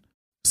middleman.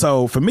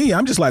 So for me,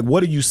 I'm just like,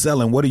 what are you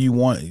selling? What do you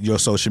want your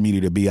social media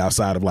to be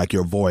outside of like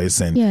your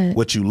voice and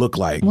what you look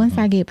like? Once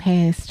I get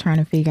past trying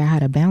to figure out how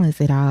to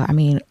balance it all, I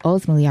mean,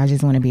 ultimately, I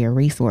just want to be a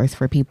resource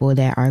for people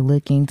that are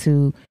looking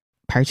to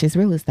purchase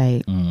real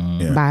estate,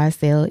 buy,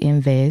 sell,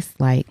 invest,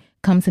 like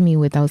come to me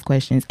with those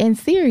questions. And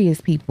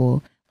serious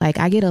people, like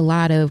I get a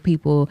lot of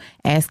people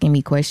asking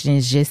me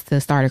questions just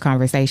to start a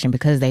conversation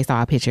because they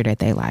saw a picture that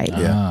they like.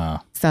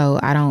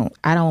 So I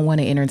don't want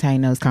to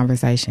entertain those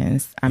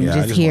conversations. I'm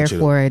just here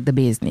for the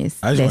business.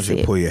 I just want you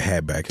to pull your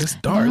hat back. It's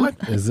dark. Like,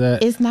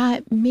 it's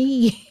not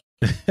me.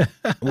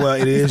 Well,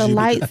 it is a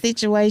light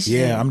situation.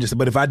 Yeah,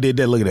 but if I did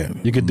that, look at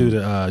that. You could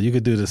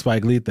do the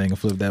Spike Lee thing and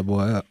flip that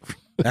boy up.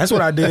 That's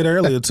what I did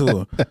earlier to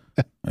her.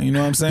 You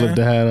know what I'm saying? Flip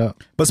the hat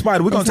up. But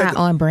Spider, we're going to take... It's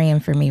not on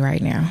brand for me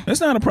right now.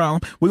 It's not a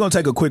problem. We're going to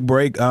take a quick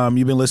break.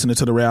 You've been listening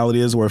to The Reality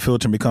Is, where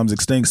filter becomes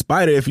extinct.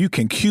 Spider, if you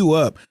can cue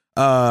up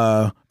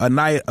a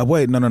night...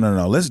 wait,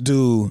 no. Let's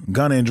do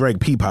Gunna and Drake,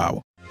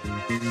 P-Power.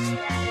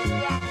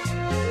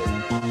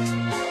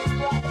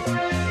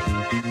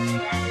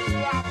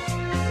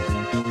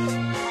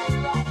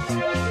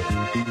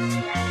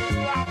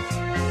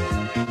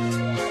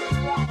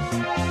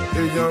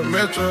 Young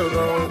Metro,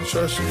 don't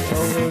trust you,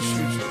 I'm gonna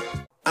shoot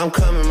you. I'm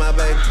coming, my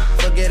baby.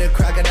 Forget a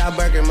crocodile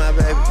burger, my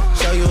baby.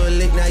 Show you a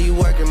lick, now you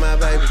working, my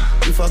baby.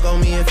 You fuck on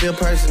me and feel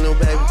personal,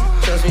 baby.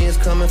 Trust me, it's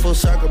coming full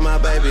circle, my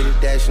baby. The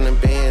dash in the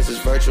bands is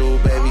virtual,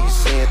 baby. You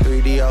seeing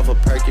 3D off a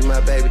perky,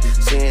 my baby.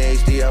 Seeing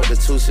HD off the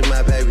Tusi,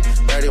 my baby.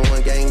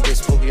 31 gang get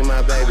spooky,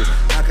 my baby.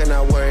 How can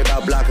I worry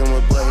about blocking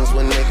with buttons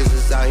when niggas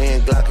is out here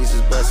and Glockies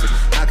is busting?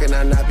 How can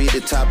I not be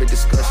the topic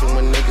discussion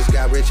when niggas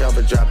got rich off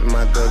of dropping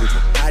my gubby?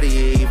 How do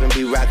you even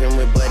be rocking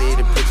with Buddy?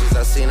 The pictures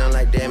I seen, I'm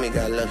like, damn, it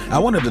got lucky. I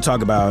wanted to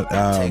talk about,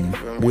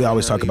 we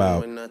always talk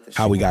about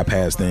how we got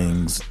past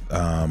things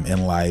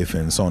in life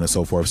and so on and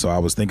so forth. So I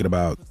was thinking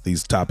about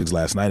these topics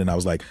last night, and I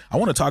was like, I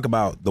want to talk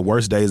about the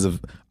worst days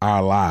of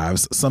our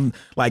lives.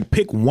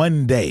 Pick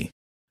one day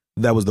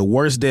that was the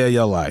worst day of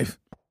your life.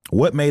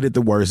 What made it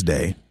the worst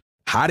day?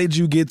 How did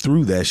you get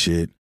through that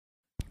shit?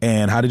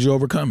 And how did you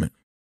overcome it?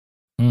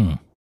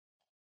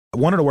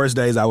 One of the worst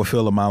days I would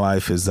feel in my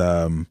life is,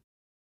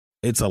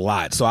 it's a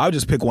lot. So I'll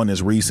just pick one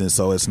that's recent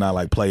so it's not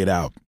like played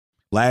out.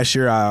 Last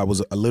year, I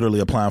was literally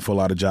applying for a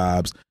lot of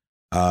jobs.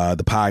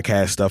 The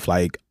podcast stuff,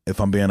 like, if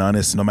I'm being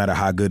honest, no matter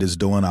how good it's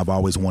doing, I've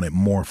always wanted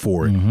more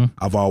for it. Mm-hmm.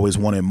 I've always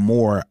wanted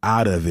more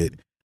out of it.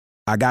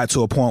 I got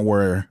to a point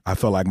where I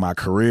felt like my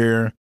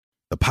career,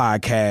 the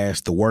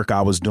podcast, the work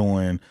I was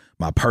doing,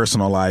 my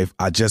personal life,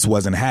 I just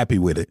wasn't happy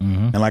with it.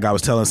 Mm-hmm. And like I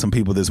was telling some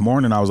people this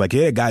morning, I was like,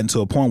 yeah, it gotten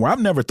to a point where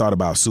I've never thought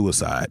about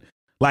suicide.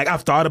 Like,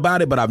 I've thought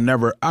about it, but I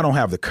don't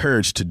have the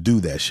courage to do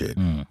that shit.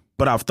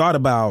 But I've thought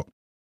about,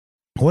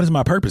 what is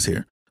my purpose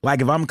here?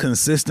 Like, if I'm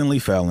consistently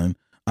failing,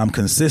 I'm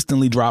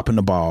consistently dropping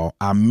the ball,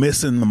 I'm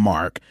missing the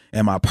mark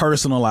in my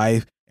personal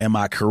life and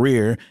my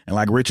career. And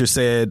like Richard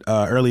said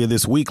earlier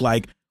this week,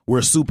 like, we're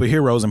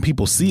superheroes and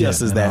people see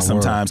us as that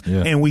sometimes.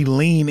 Yeah. And we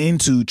lean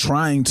into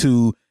trying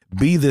to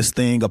be this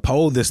thing,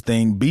 uphold this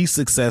thing, be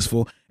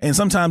successful, and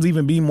sometimes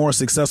even be more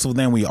successful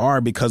than we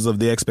are because of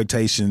the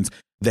expectations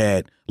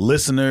that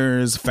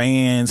listeners,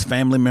 fans,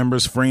 family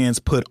members, friends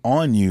put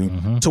on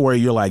you, to where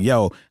you're like,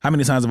 yo, how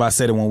many times have I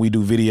said it when we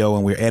do video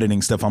and we're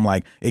editing stuff? I'm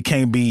like, it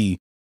can't be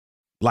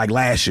like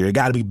last year. It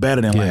got to be better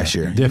than last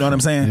year. You know what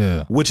I'm saying?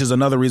 Yeah. Which is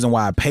another reason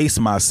why I pace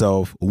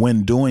myself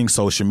when doing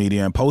social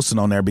media and posting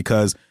on there,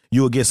 because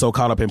you will get so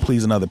caught up in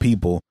pleasing other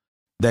people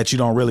that you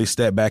don't really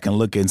step back and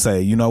look and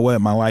say, you know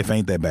what, my life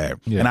ain't that bad.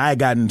 Yeah. And I had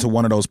gotten to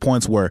one of those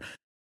points where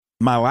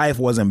my life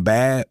wasn't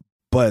bad,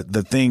 but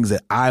the things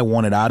that I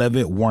wanted out of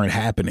it weren't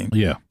happening.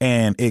 Yeah.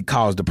 And it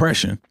caused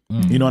depression.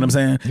 You know what I'm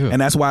saying? Yeah.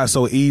 And that's why it's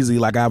so easy.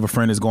 Like, I have a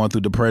friend that's going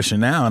through depression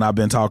now, and I've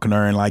been talking to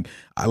her, and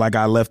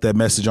I left that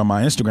message on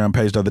my Instagram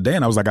page the other day,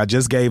 and I was like, I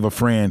just gave a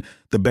friend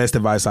the best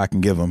advice I can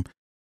give him.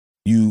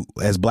 You,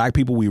 as Black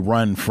people, we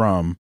run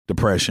from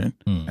depression.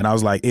 And I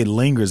was like, it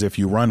lingers if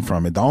you run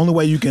from it. The only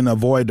way you can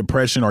avoid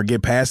depression or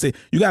get past it,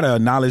 you got to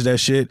acknowledge that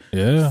shit.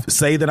 Yeah.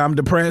 Say that I'm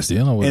depressed,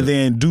 and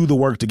then do the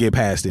work to get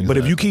past it. Exactly. But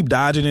if you keep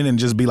dodging it and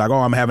just be like, oh,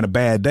 I'm having a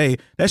bad day,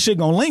 that shit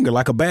gonna linger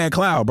like a bad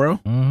cloud, bro.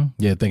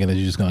 Yeah, thinking that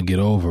you're just gonna get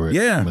over it.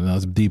 Yeah. But no,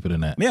 it's deeper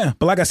than that. Yeah.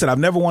 But like I said, I've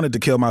never wanted to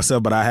kill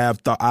myself, but I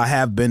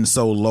have been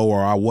so low,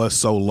 or I was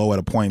so low at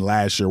a point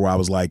last year where I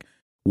was like,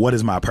 what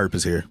is my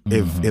purpose here?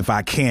 If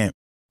I can't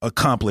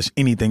accomplish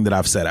anything that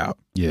I've set out.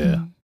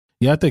 Yeah.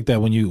 Yeah, I think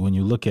that when you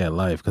look at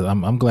life, because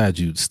I'm glad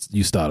you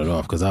started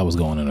off, because I was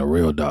going in a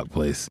real dark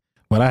place.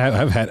 But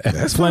I've had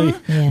plenty.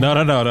 Yeah. No.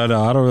 I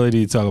don't really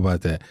need to talk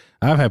about that.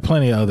 I've had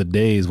plenty of other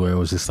days where it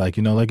was just like,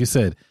 like you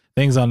said,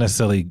 things aren't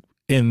necessarily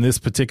in this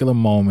particular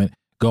moment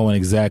going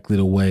exactly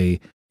the way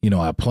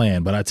I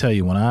planned. But I tell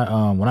you, when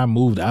I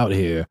moved out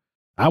here,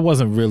 I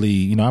wasn't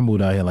really, I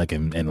moved out here like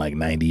in like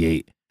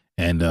 98,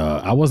 and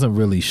I wasn't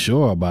really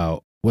sure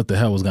about what the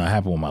hell was going to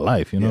happen with my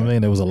life. You know what I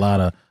mean? There was a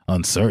lot of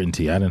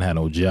uncertainty. I didn't have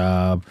no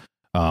job.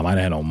 I didn't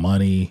have no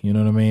money. You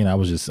know what I mean? I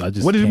just.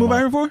 What did you move out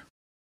here for?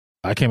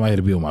 I came out here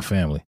to be with my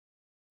family.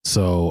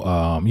 So,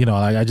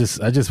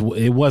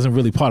 it wasn't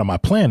really part of my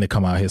plan to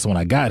come out here. So when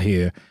I got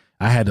here,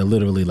 I had to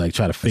literally like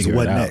try to figure it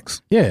out. What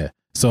next? Yeah.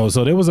 So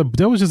there was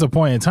just a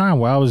point in time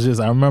where I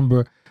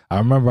remember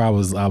I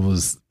was,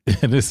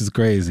 and this is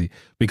crazy,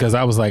 because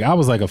I was like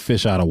a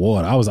fish out of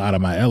water. I was out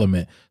of my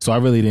element. So I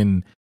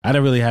didn't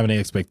really have any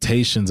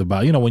expectations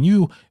about, when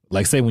you,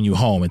 like, say when you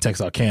home in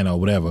Texarkana or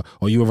whatever,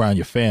 or you around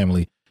your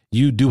family,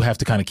 you do have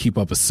to kind of keep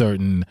up a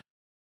certain,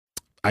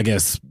 I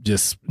guess,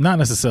 just not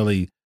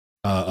necessarily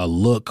a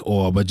look,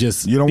 but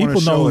just you don't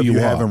people know who you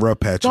are. Having rough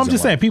patches. So I'm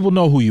just saying, people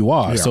know who you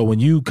are. Yeah. So when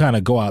you kind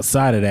of go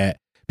outside of that,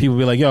 people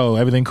be like, "Yo,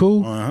 everything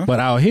cool?" But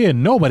out here,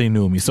 nobody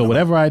knew me. So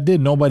whatever I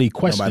did, nobody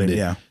questioned it.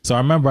 Yeah. So I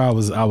remember I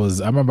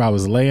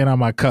was laying on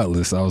my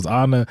Cutlass. I was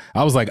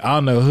like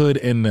on the hood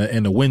in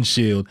the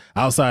windshield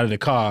outside of the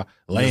car,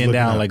 laying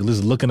down, like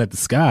just looking at the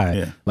sky.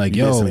 Yeah. Like,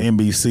 you yo, some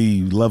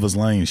NBC Lovers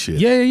Lane shit.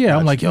 Yeah.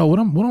 I'm like, yo, what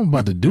I'm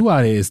about to do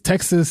out here? Is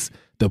Texas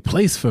the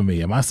place for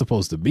me? Am I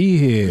supposed to be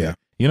here? Yeah.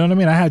 You know what I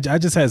mean? I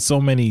just had so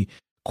many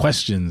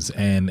questions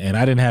and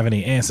I didn't have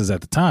any answers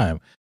at the time.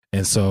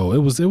 And so it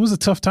was a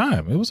tough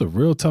time. It was a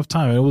real tough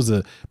time.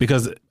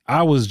 Because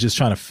I was just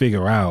trying to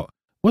figure out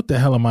what the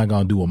hell am I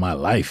going to do with my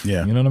life?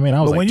 Yeah. You know what I mean?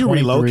 I was but when you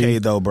 23.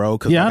 relocate though, bro,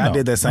 because I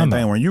did that same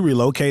thing. When you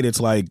relocate, it's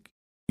like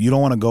you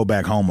don't want to go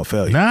back home a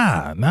failure.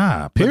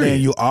 Nah, period. But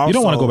then you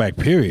don't want to go back,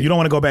 period. You don't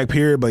want to go back,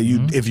 period. But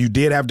if you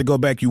did have to go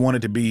back, you want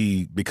it to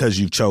be because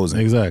you've chosen.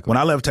 Exactly. When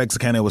I left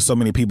Texarkana, there was so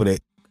many people that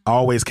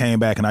always came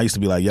back, and I used to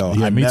be like, yo,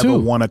 I never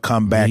want to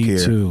come back here.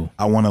 Too.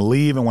 I want to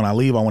leave, and when I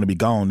leave, I want to be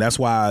gone. That's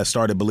why I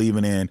started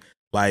believing in,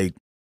 like,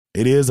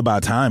 it is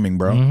about timing,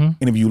 bro. And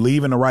if you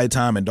leave in the right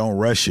time and don't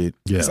rush it,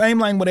 same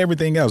like with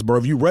everything else, bro.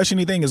 If you rush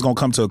anything, it's going to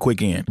come to a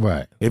quick end.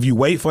 Right. If you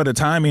wait for the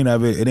timing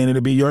of it, then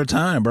it'll be your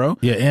time, bro.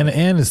 Yeah,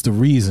 and it's the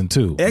reason,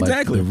 too.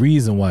 Exactly. Like, the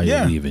reason why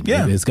you're leaving.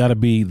 Yeah. It's got to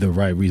be the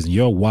right reason.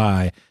 Your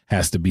why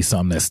has to be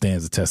something that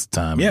stands the test of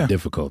time and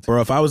difficulty.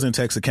 Bro, if I was in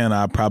Texarkana,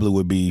 I probably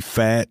would be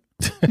fat.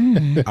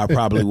 I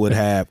probably would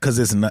have, because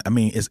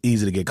it's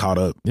easy to get caught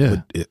up. Yeah.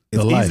 It's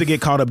easy to get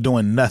caught up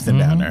doing nothing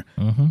down there.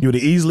 You would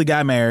have easily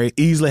got married,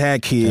 easily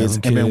had kids,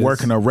 and been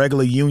working a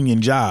regular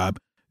union job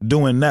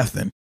doing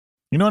nothing.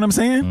 You know what I'm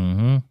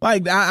saying?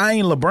 Like, I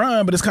ain't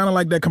LeBron, but it's kind of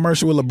like that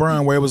commercial with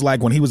LeBron where it was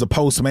like when he was a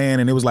postman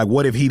and it was like,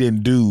 what if he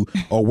didn't do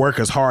or work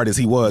as hard as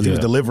he was? He was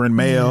delivering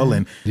mail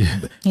and he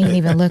didn't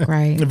even look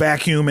right.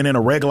 Vacuuming in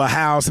a regular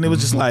house. And it was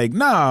just like,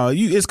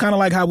 it's kind of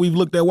like how we've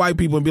looked at white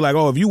people and be like,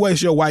 oh, if you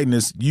waste your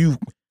whiteness,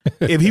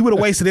 if he would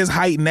have wasted his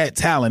height and that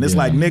talent, it's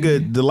like,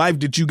 nigga, the life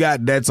that you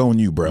got, that's on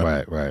you,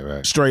 bro.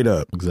 Right. Straight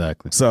up.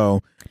 Exactly.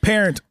 So,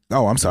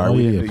 I'm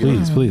sorry.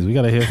 Please. We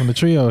got to hear from the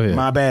trio here.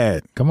 My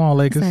bad. Come on,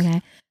 Lakers.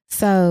 Okay.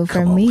 So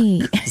for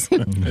me,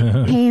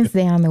 hands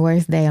down, the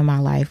worst day of my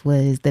life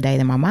was the day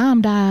that my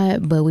mom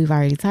died, but we've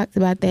already talked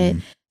about that.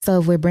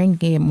 So if we're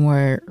bringing it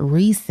more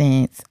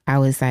recent, I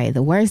would say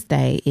the worst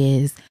day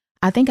is,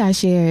 I think I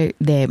shared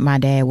that my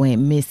dad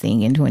went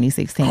missing in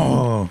 2016.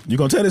 Oh, you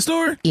gonna tell the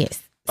story?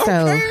 Yes.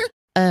 Okay.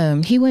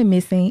 So he went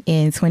missing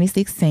in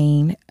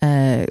 2016.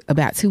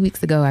 About 2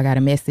 weeks ago, I got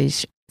a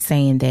message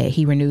saying that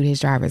he renewed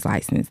his driver's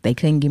license. They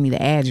couldn't give me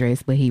the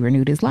address, but he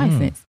renewed his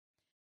license.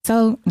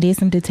 So did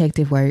some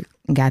detective work,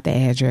 got the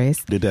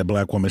address. Did that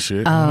black woman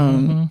shit.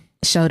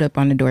 Showed up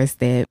on the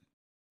doorstep.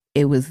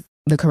 It was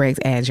the correct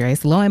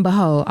address. Lo and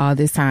behold, all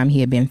this time he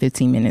had been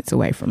 15 minutes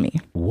away from me.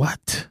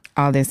 What?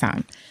 All this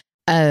time.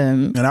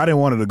 And I didn't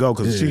want her to go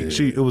because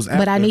it was after.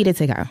 But I needed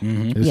to go.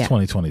 It's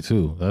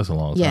 2022. That's a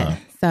long time. Yeah.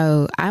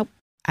 So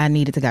I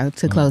needed to go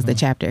to close the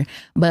chapter.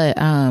 But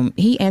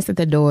he answered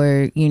the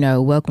door,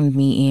 welcomed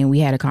me in. We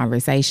had a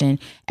conversation.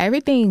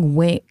 Everything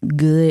went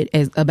good,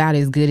 about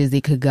as good as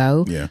it could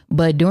go. Yeah.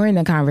 But during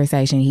the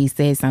conversation, he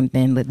said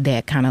something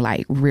that kind of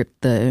like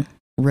ripped the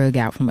rug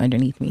out from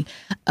underneath me.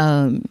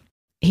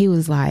 He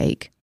was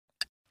like,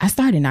 I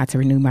started not to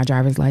renew my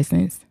driver's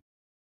license.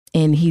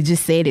 And he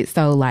just said it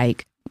so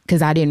like,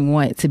 because I didn't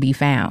want to be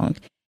found.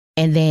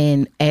 And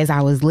then as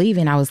I was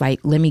leaving, I was like,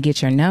 let me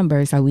get your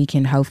number so we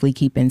can hopefully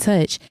keep in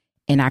touch.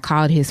 And I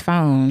called his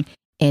phone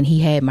and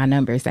he had my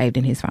number saved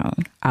in his phone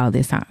all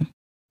this time.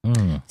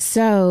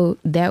 So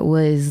that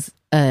was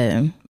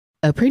a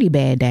pretty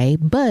bad day,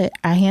 but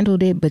I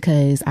handled it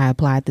because I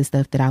applied the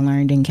stuff that I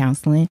learned in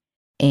counseling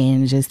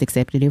and just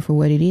accepted it for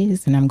what it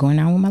is. And I'm going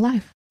on with my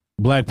life.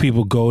 Black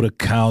people go to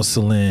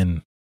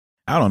counseling.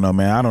 I don't know,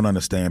 man. I don't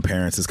understand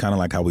parents. It's kind of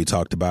like how we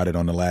talked about it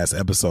on the last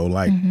episode.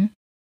 Like,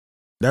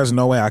 there's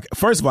no way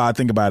first of all, I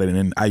think about it,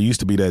 and I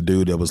used to be that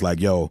dude that was like,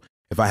 yo,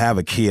 if I have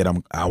a kid,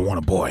 I want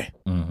a boy.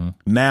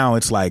 Now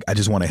it's like, I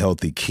just want a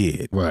healthy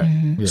kid. Right.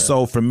 Yeah.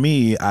 So for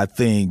me, I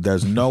think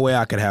there's no way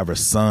I could have a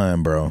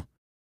son, bro,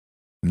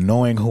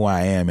 knowing who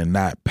I am and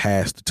not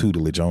pass the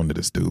tutelage on to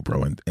this dude,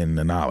 bro, and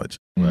the knowledge.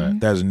 Right.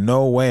 There's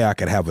no way I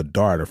could have a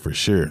daughter for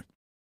sure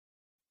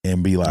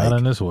and be like, not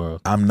in this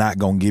world. I'm not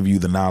going to give you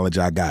the knowledge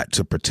I got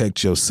to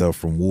protect yourself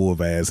from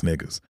wolf-ass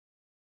niggas.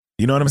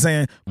 You know what I'm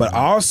saying? But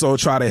also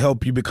try to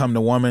help you become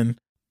the woman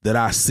that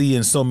I see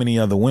in so many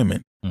other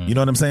women. You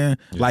know what I'm saying?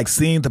 Yeah. Like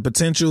seeing the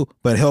potential,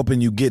 but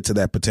helping you get to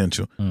that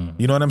potential.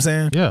 You know what I'm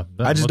saying? Yeah.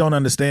 I just don't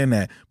understand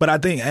that. But I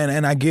think,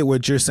 and I get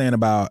what you're saying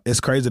about, it's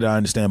crazy that I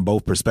understand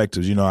both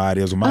perspectives. You know how it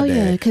is with my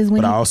dad.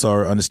 But I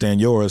also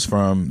understand yours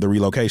from the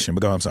relocation.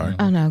 But go, I'm sorry.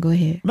 Oh, no, go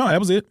ahead. No, that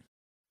was it.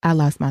 I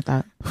lost my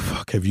thought.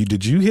 Fuck,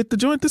 did you hit the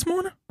joint this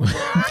morning?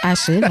 I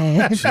should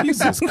have.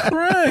 Jesus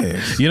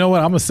Christ. You know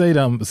what? I'm going to say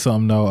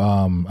something though.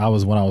 When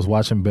I was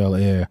watching Bel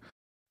Air,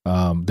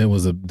 there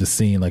was the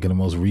scene like in the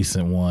most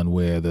recent one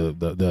where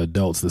the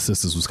adults, the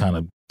sisters was kind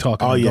of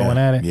talking and going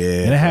at it.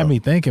 Yeah. And it had me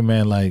thinking,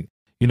 man, like,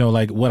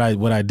 like what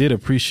I did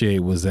appreciate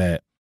was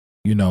that,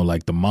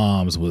 like the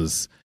moms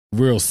was,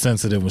 real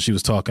sensitive when she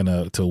was talking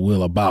to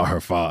Will about her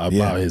father,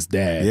 about his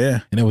dad. Yeah.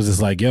 And it was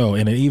just like, yo,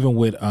 and then even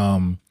with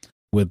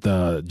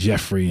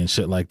Jeffrey and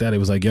shit like that, it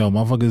was like, yo,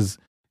 motherfuckers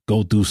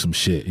go through some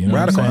shit. You know,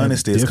 Radical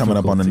Honesty is coming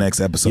up on the next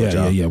episode,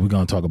 y'all. Yeah, we're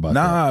gonna talk about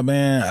that.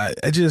 Man,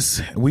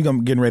 we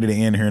gonna getting ready to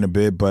end here in a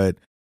bit, but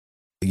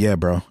yeah,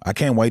 bro, I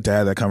can't wait to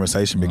have that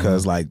conversation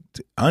because like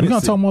we're gonna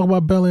talk more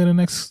about Belly in the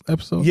next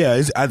episode.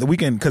 Yeah, we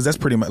can, because that's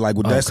pretty much like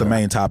that's the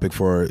main topic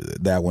for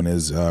that one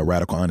is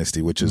Radical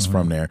Honesty, which is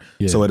from there.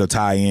 Yeah. So it'll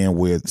tie in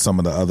with some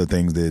of the other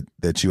things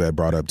that you had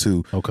brought up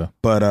too. Okay,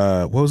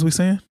 but what was we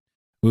saying?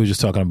 We were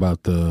just talking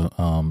about the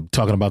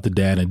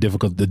dad and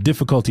the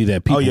difficulty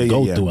that people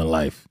go through in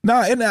life. No,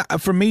 and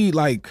for me,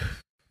 like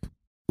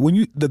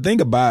the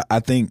thing about, I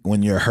think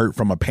when you're hurt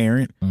from a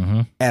parent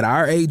at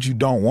our age, you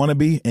don't want to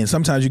be, and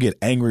sometimes you get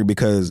angry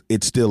because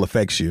it still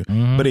affects you.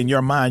 But in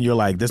your mind, you're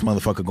like, this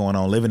motherfucker going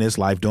on, living his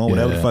life, doing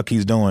whatever the fuck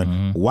he's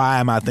doing. Why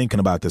am I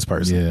thinking about this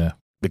person? Yeah,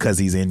 because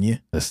he's in you.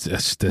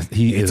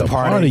 He is a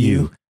part of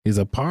you. He's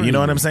a part. You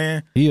know what I'm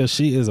saying? He or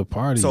she is a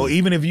part of you. So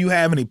even if you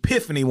have an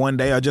epiphany one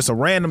day or just a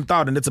random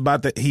thought and it's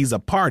about that, he's a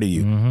part of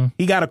you.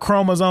 He got a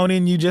chromosome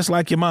in you just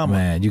like your mama.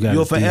 Man, you got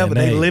you're forever. DNA.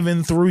 They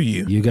living through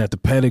you. You got the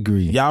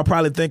pedigree. Y'all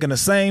probably thinking the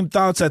same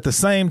thoughts at the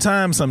same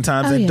time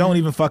sometimes and don't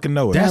even fucking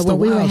know it. That's when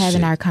we were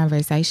having our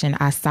conversation,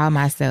 I saw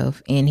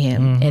myself in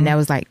him. And that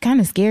was like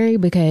kind of scary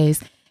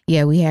because,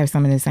 we have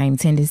some of the same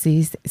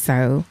tendencies.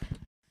 So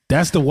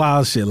that's the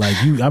wild shit. Like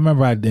I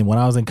remember when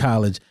I was in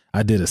college,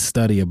 I did a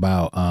study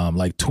about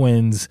like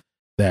twins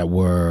that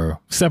were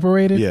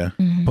separated,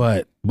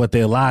 but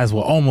their lives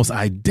were almost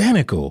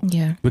identical.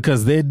 Yeah,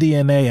 because their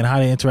DNA and how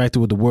they interacted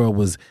with the world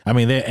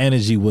their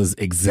energy was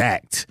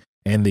exact,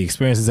 and the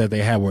experiences that they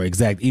had were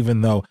exact,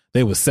 even though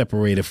they were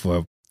separated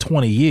for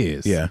 20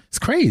 years. Yeah, it's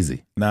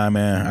crazy. Nah,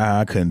 man,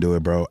 I couldn't do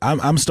it, bro.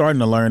 I'm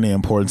starting to learn the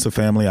importance of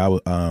family. I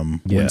went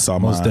and saw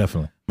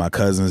my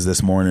cousins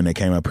this morning. They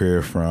came up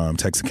here from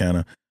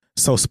Texarkana.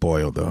 So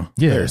spoiled though.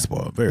 Yeah. Very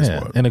spoiled. Very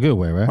spoiled. In a good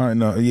way, right?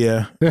 No,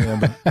 yeah.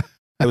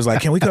 It was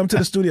like, can we come to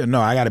the studio? No,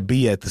 I got to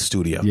be at the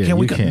studio. Yeah, can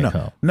we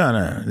come?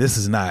 No. This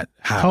is not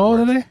how old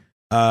are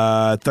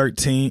they?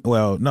 13.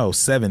 Well, no,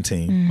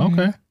 17.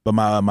 Okay. But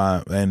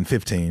my and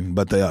 15.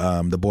 But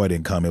the boy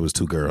didn't come. It was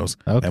two girls.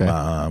 Okay.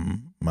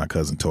 And my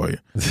cousin Toya.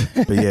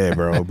 But yeah,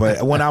 bro.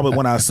 But when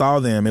I saw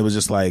them, it was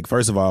just like,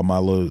 first of all, my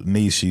little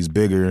niece, she's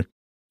bigger.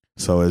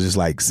 So it's just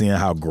like seeing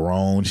how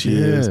grown she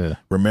is,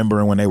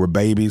 remembering when they were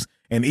babies.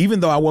 And even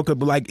though I woke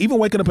up, like even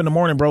waking up in the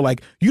morning, bro,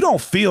 like you don't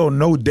feel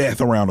no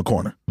death around the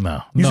corner.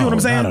 No. You see what I'm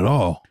saying? Not at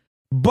all.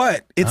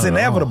 But it's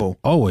inevitable.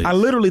 Always. I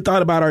literally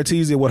thought about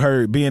Artesia with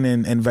her being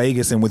in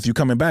Vegas and with you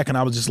coming back. And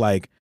I was just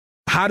like,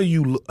 what do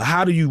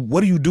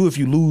you do if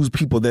you lose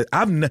people that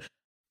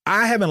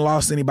I haven't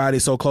lost anybody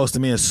so close to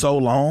me in so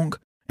long.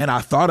 And I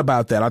thought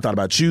about that. I thought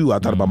about you. I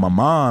thought about my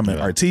mom and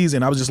Artesia.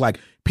 And I was just like,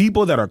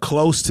 people that are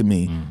close to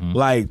me,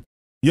 like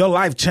your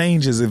life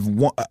changes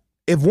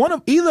if one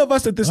of either of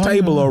us at this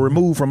table are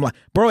removed from life,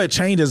 bro, it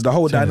changes the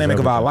whole dynamic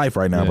of our life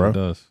right now, bro. It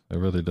does. It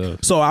really does.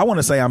 So I want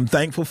to say I'm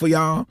thankful for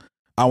y'all.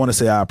 I want to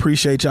say I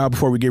appreciate y'all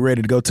before we get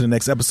ready to go to the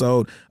next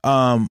episode.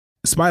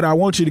 Spider, I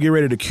want you to get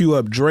ready to cue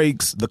up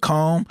Drake's The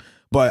Calm.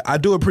 But I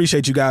do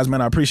appreciate you guys,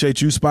 man. I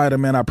appreciate you, Spider,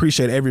 man. I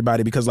appreciate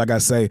everybody because, like I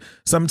say,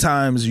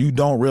 sometimes you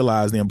don't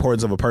realize the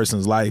importance of a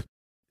person's life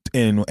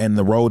and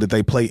the role that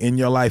they play in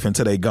your life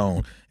until they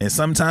gone. And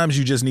sometimes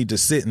you just need to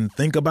sit and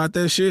think about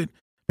that shit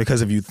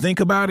because if you think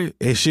about it,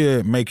 it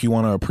should make you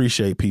want to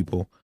appreciate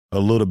people a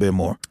little bit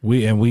more.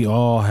 We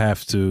all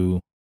have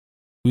to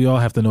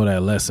know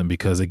that lesson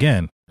because,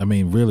 again, I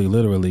mean, really,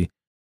 literally,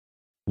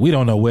 we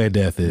don't know where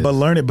death is. But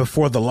learn it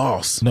before the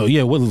loss. No,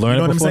 yeah, we'll learn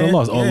it before the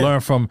loss or learn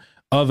from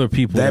other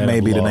people. That may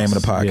be the name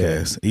of the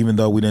podcast, even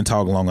though we didn't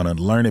talk long on it.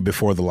 Learn it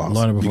before the loss.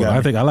 Learn it before.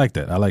 I think I like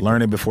that.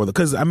 Learn it before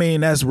because I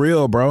mean that's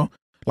real, bro.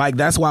 Like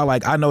that's why,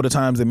 like I know the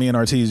times that me and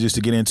Ortiz used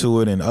to get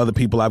into it, and other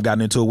people I've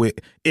gotten into it with.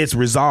 It's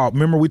resolved.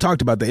 Remember we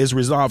talked about that. It's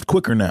resolved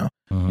quicker now.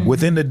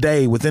 Within the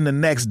day, within the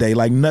next day,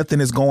 like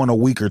nothing is going a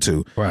week or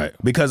two. Right.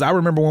 Because I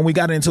remember when we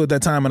got into it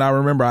that time, and I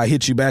remember I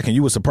hit you back, and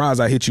you were surprised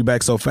I hit you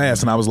back so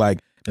fast, and I was like.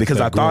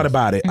 Because I thought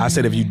about it. I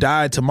said, if you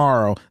died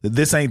tomorrow,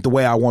 this ain't the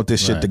way I want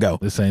this shit to go.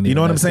 This ain't you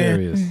know what I'm saying?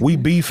 Serious. We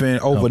beefing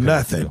over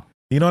nothing.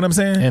 You know what I'm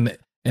saying? And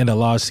in the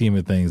large scheme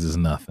of things, it's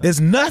nothing.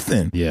 It's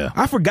nothing. Yeah.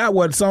 I forgot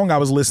what song I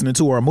was listening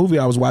to or a movie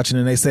I was watching,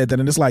 and they said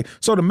that. And it's like,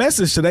 so the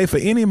message today for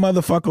any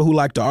motherfucker who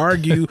like to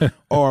argue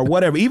or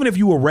whatever, even if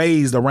you were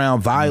raised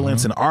around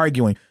violence and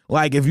arguing,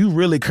 like if you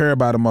really care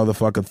about a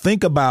motherfucker,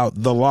 think about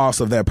the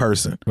loss of that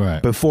person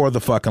before the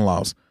fucking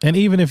loss. And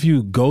even if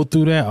you go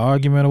through that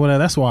argument or whatever,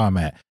 that's where I'm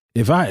at.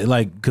 If I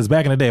because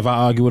back in the day, if I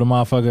argue with a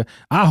motherfucker,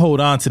 I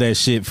hold on to that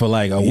shit for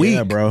like a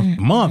week, bro,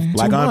 month,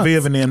 like on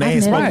Viv and them, they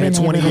ain't spoken in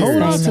 20 years.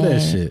 Hold on to that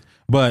shit.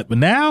 But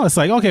now it's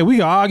like, okay, we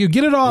can argue,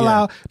 get it all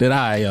out. Then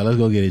let's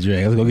go get a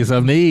drink. Let's go get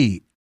something to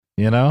eat.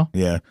 You know?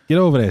 Yeah. Get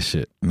over that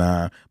shit.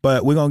 Nah.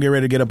 But we're going to get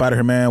ready to get up out of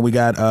here, man. We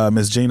got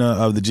Miss Gina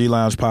of the G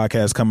Lounge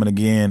podcast coming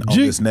again on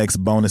this next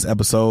bonus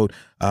episode.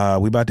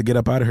 We about to get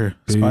up out of here.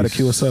 Spider,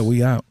 cue us up.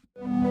 We out.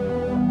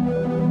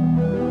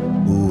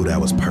 Ooh, that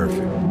was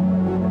perfect.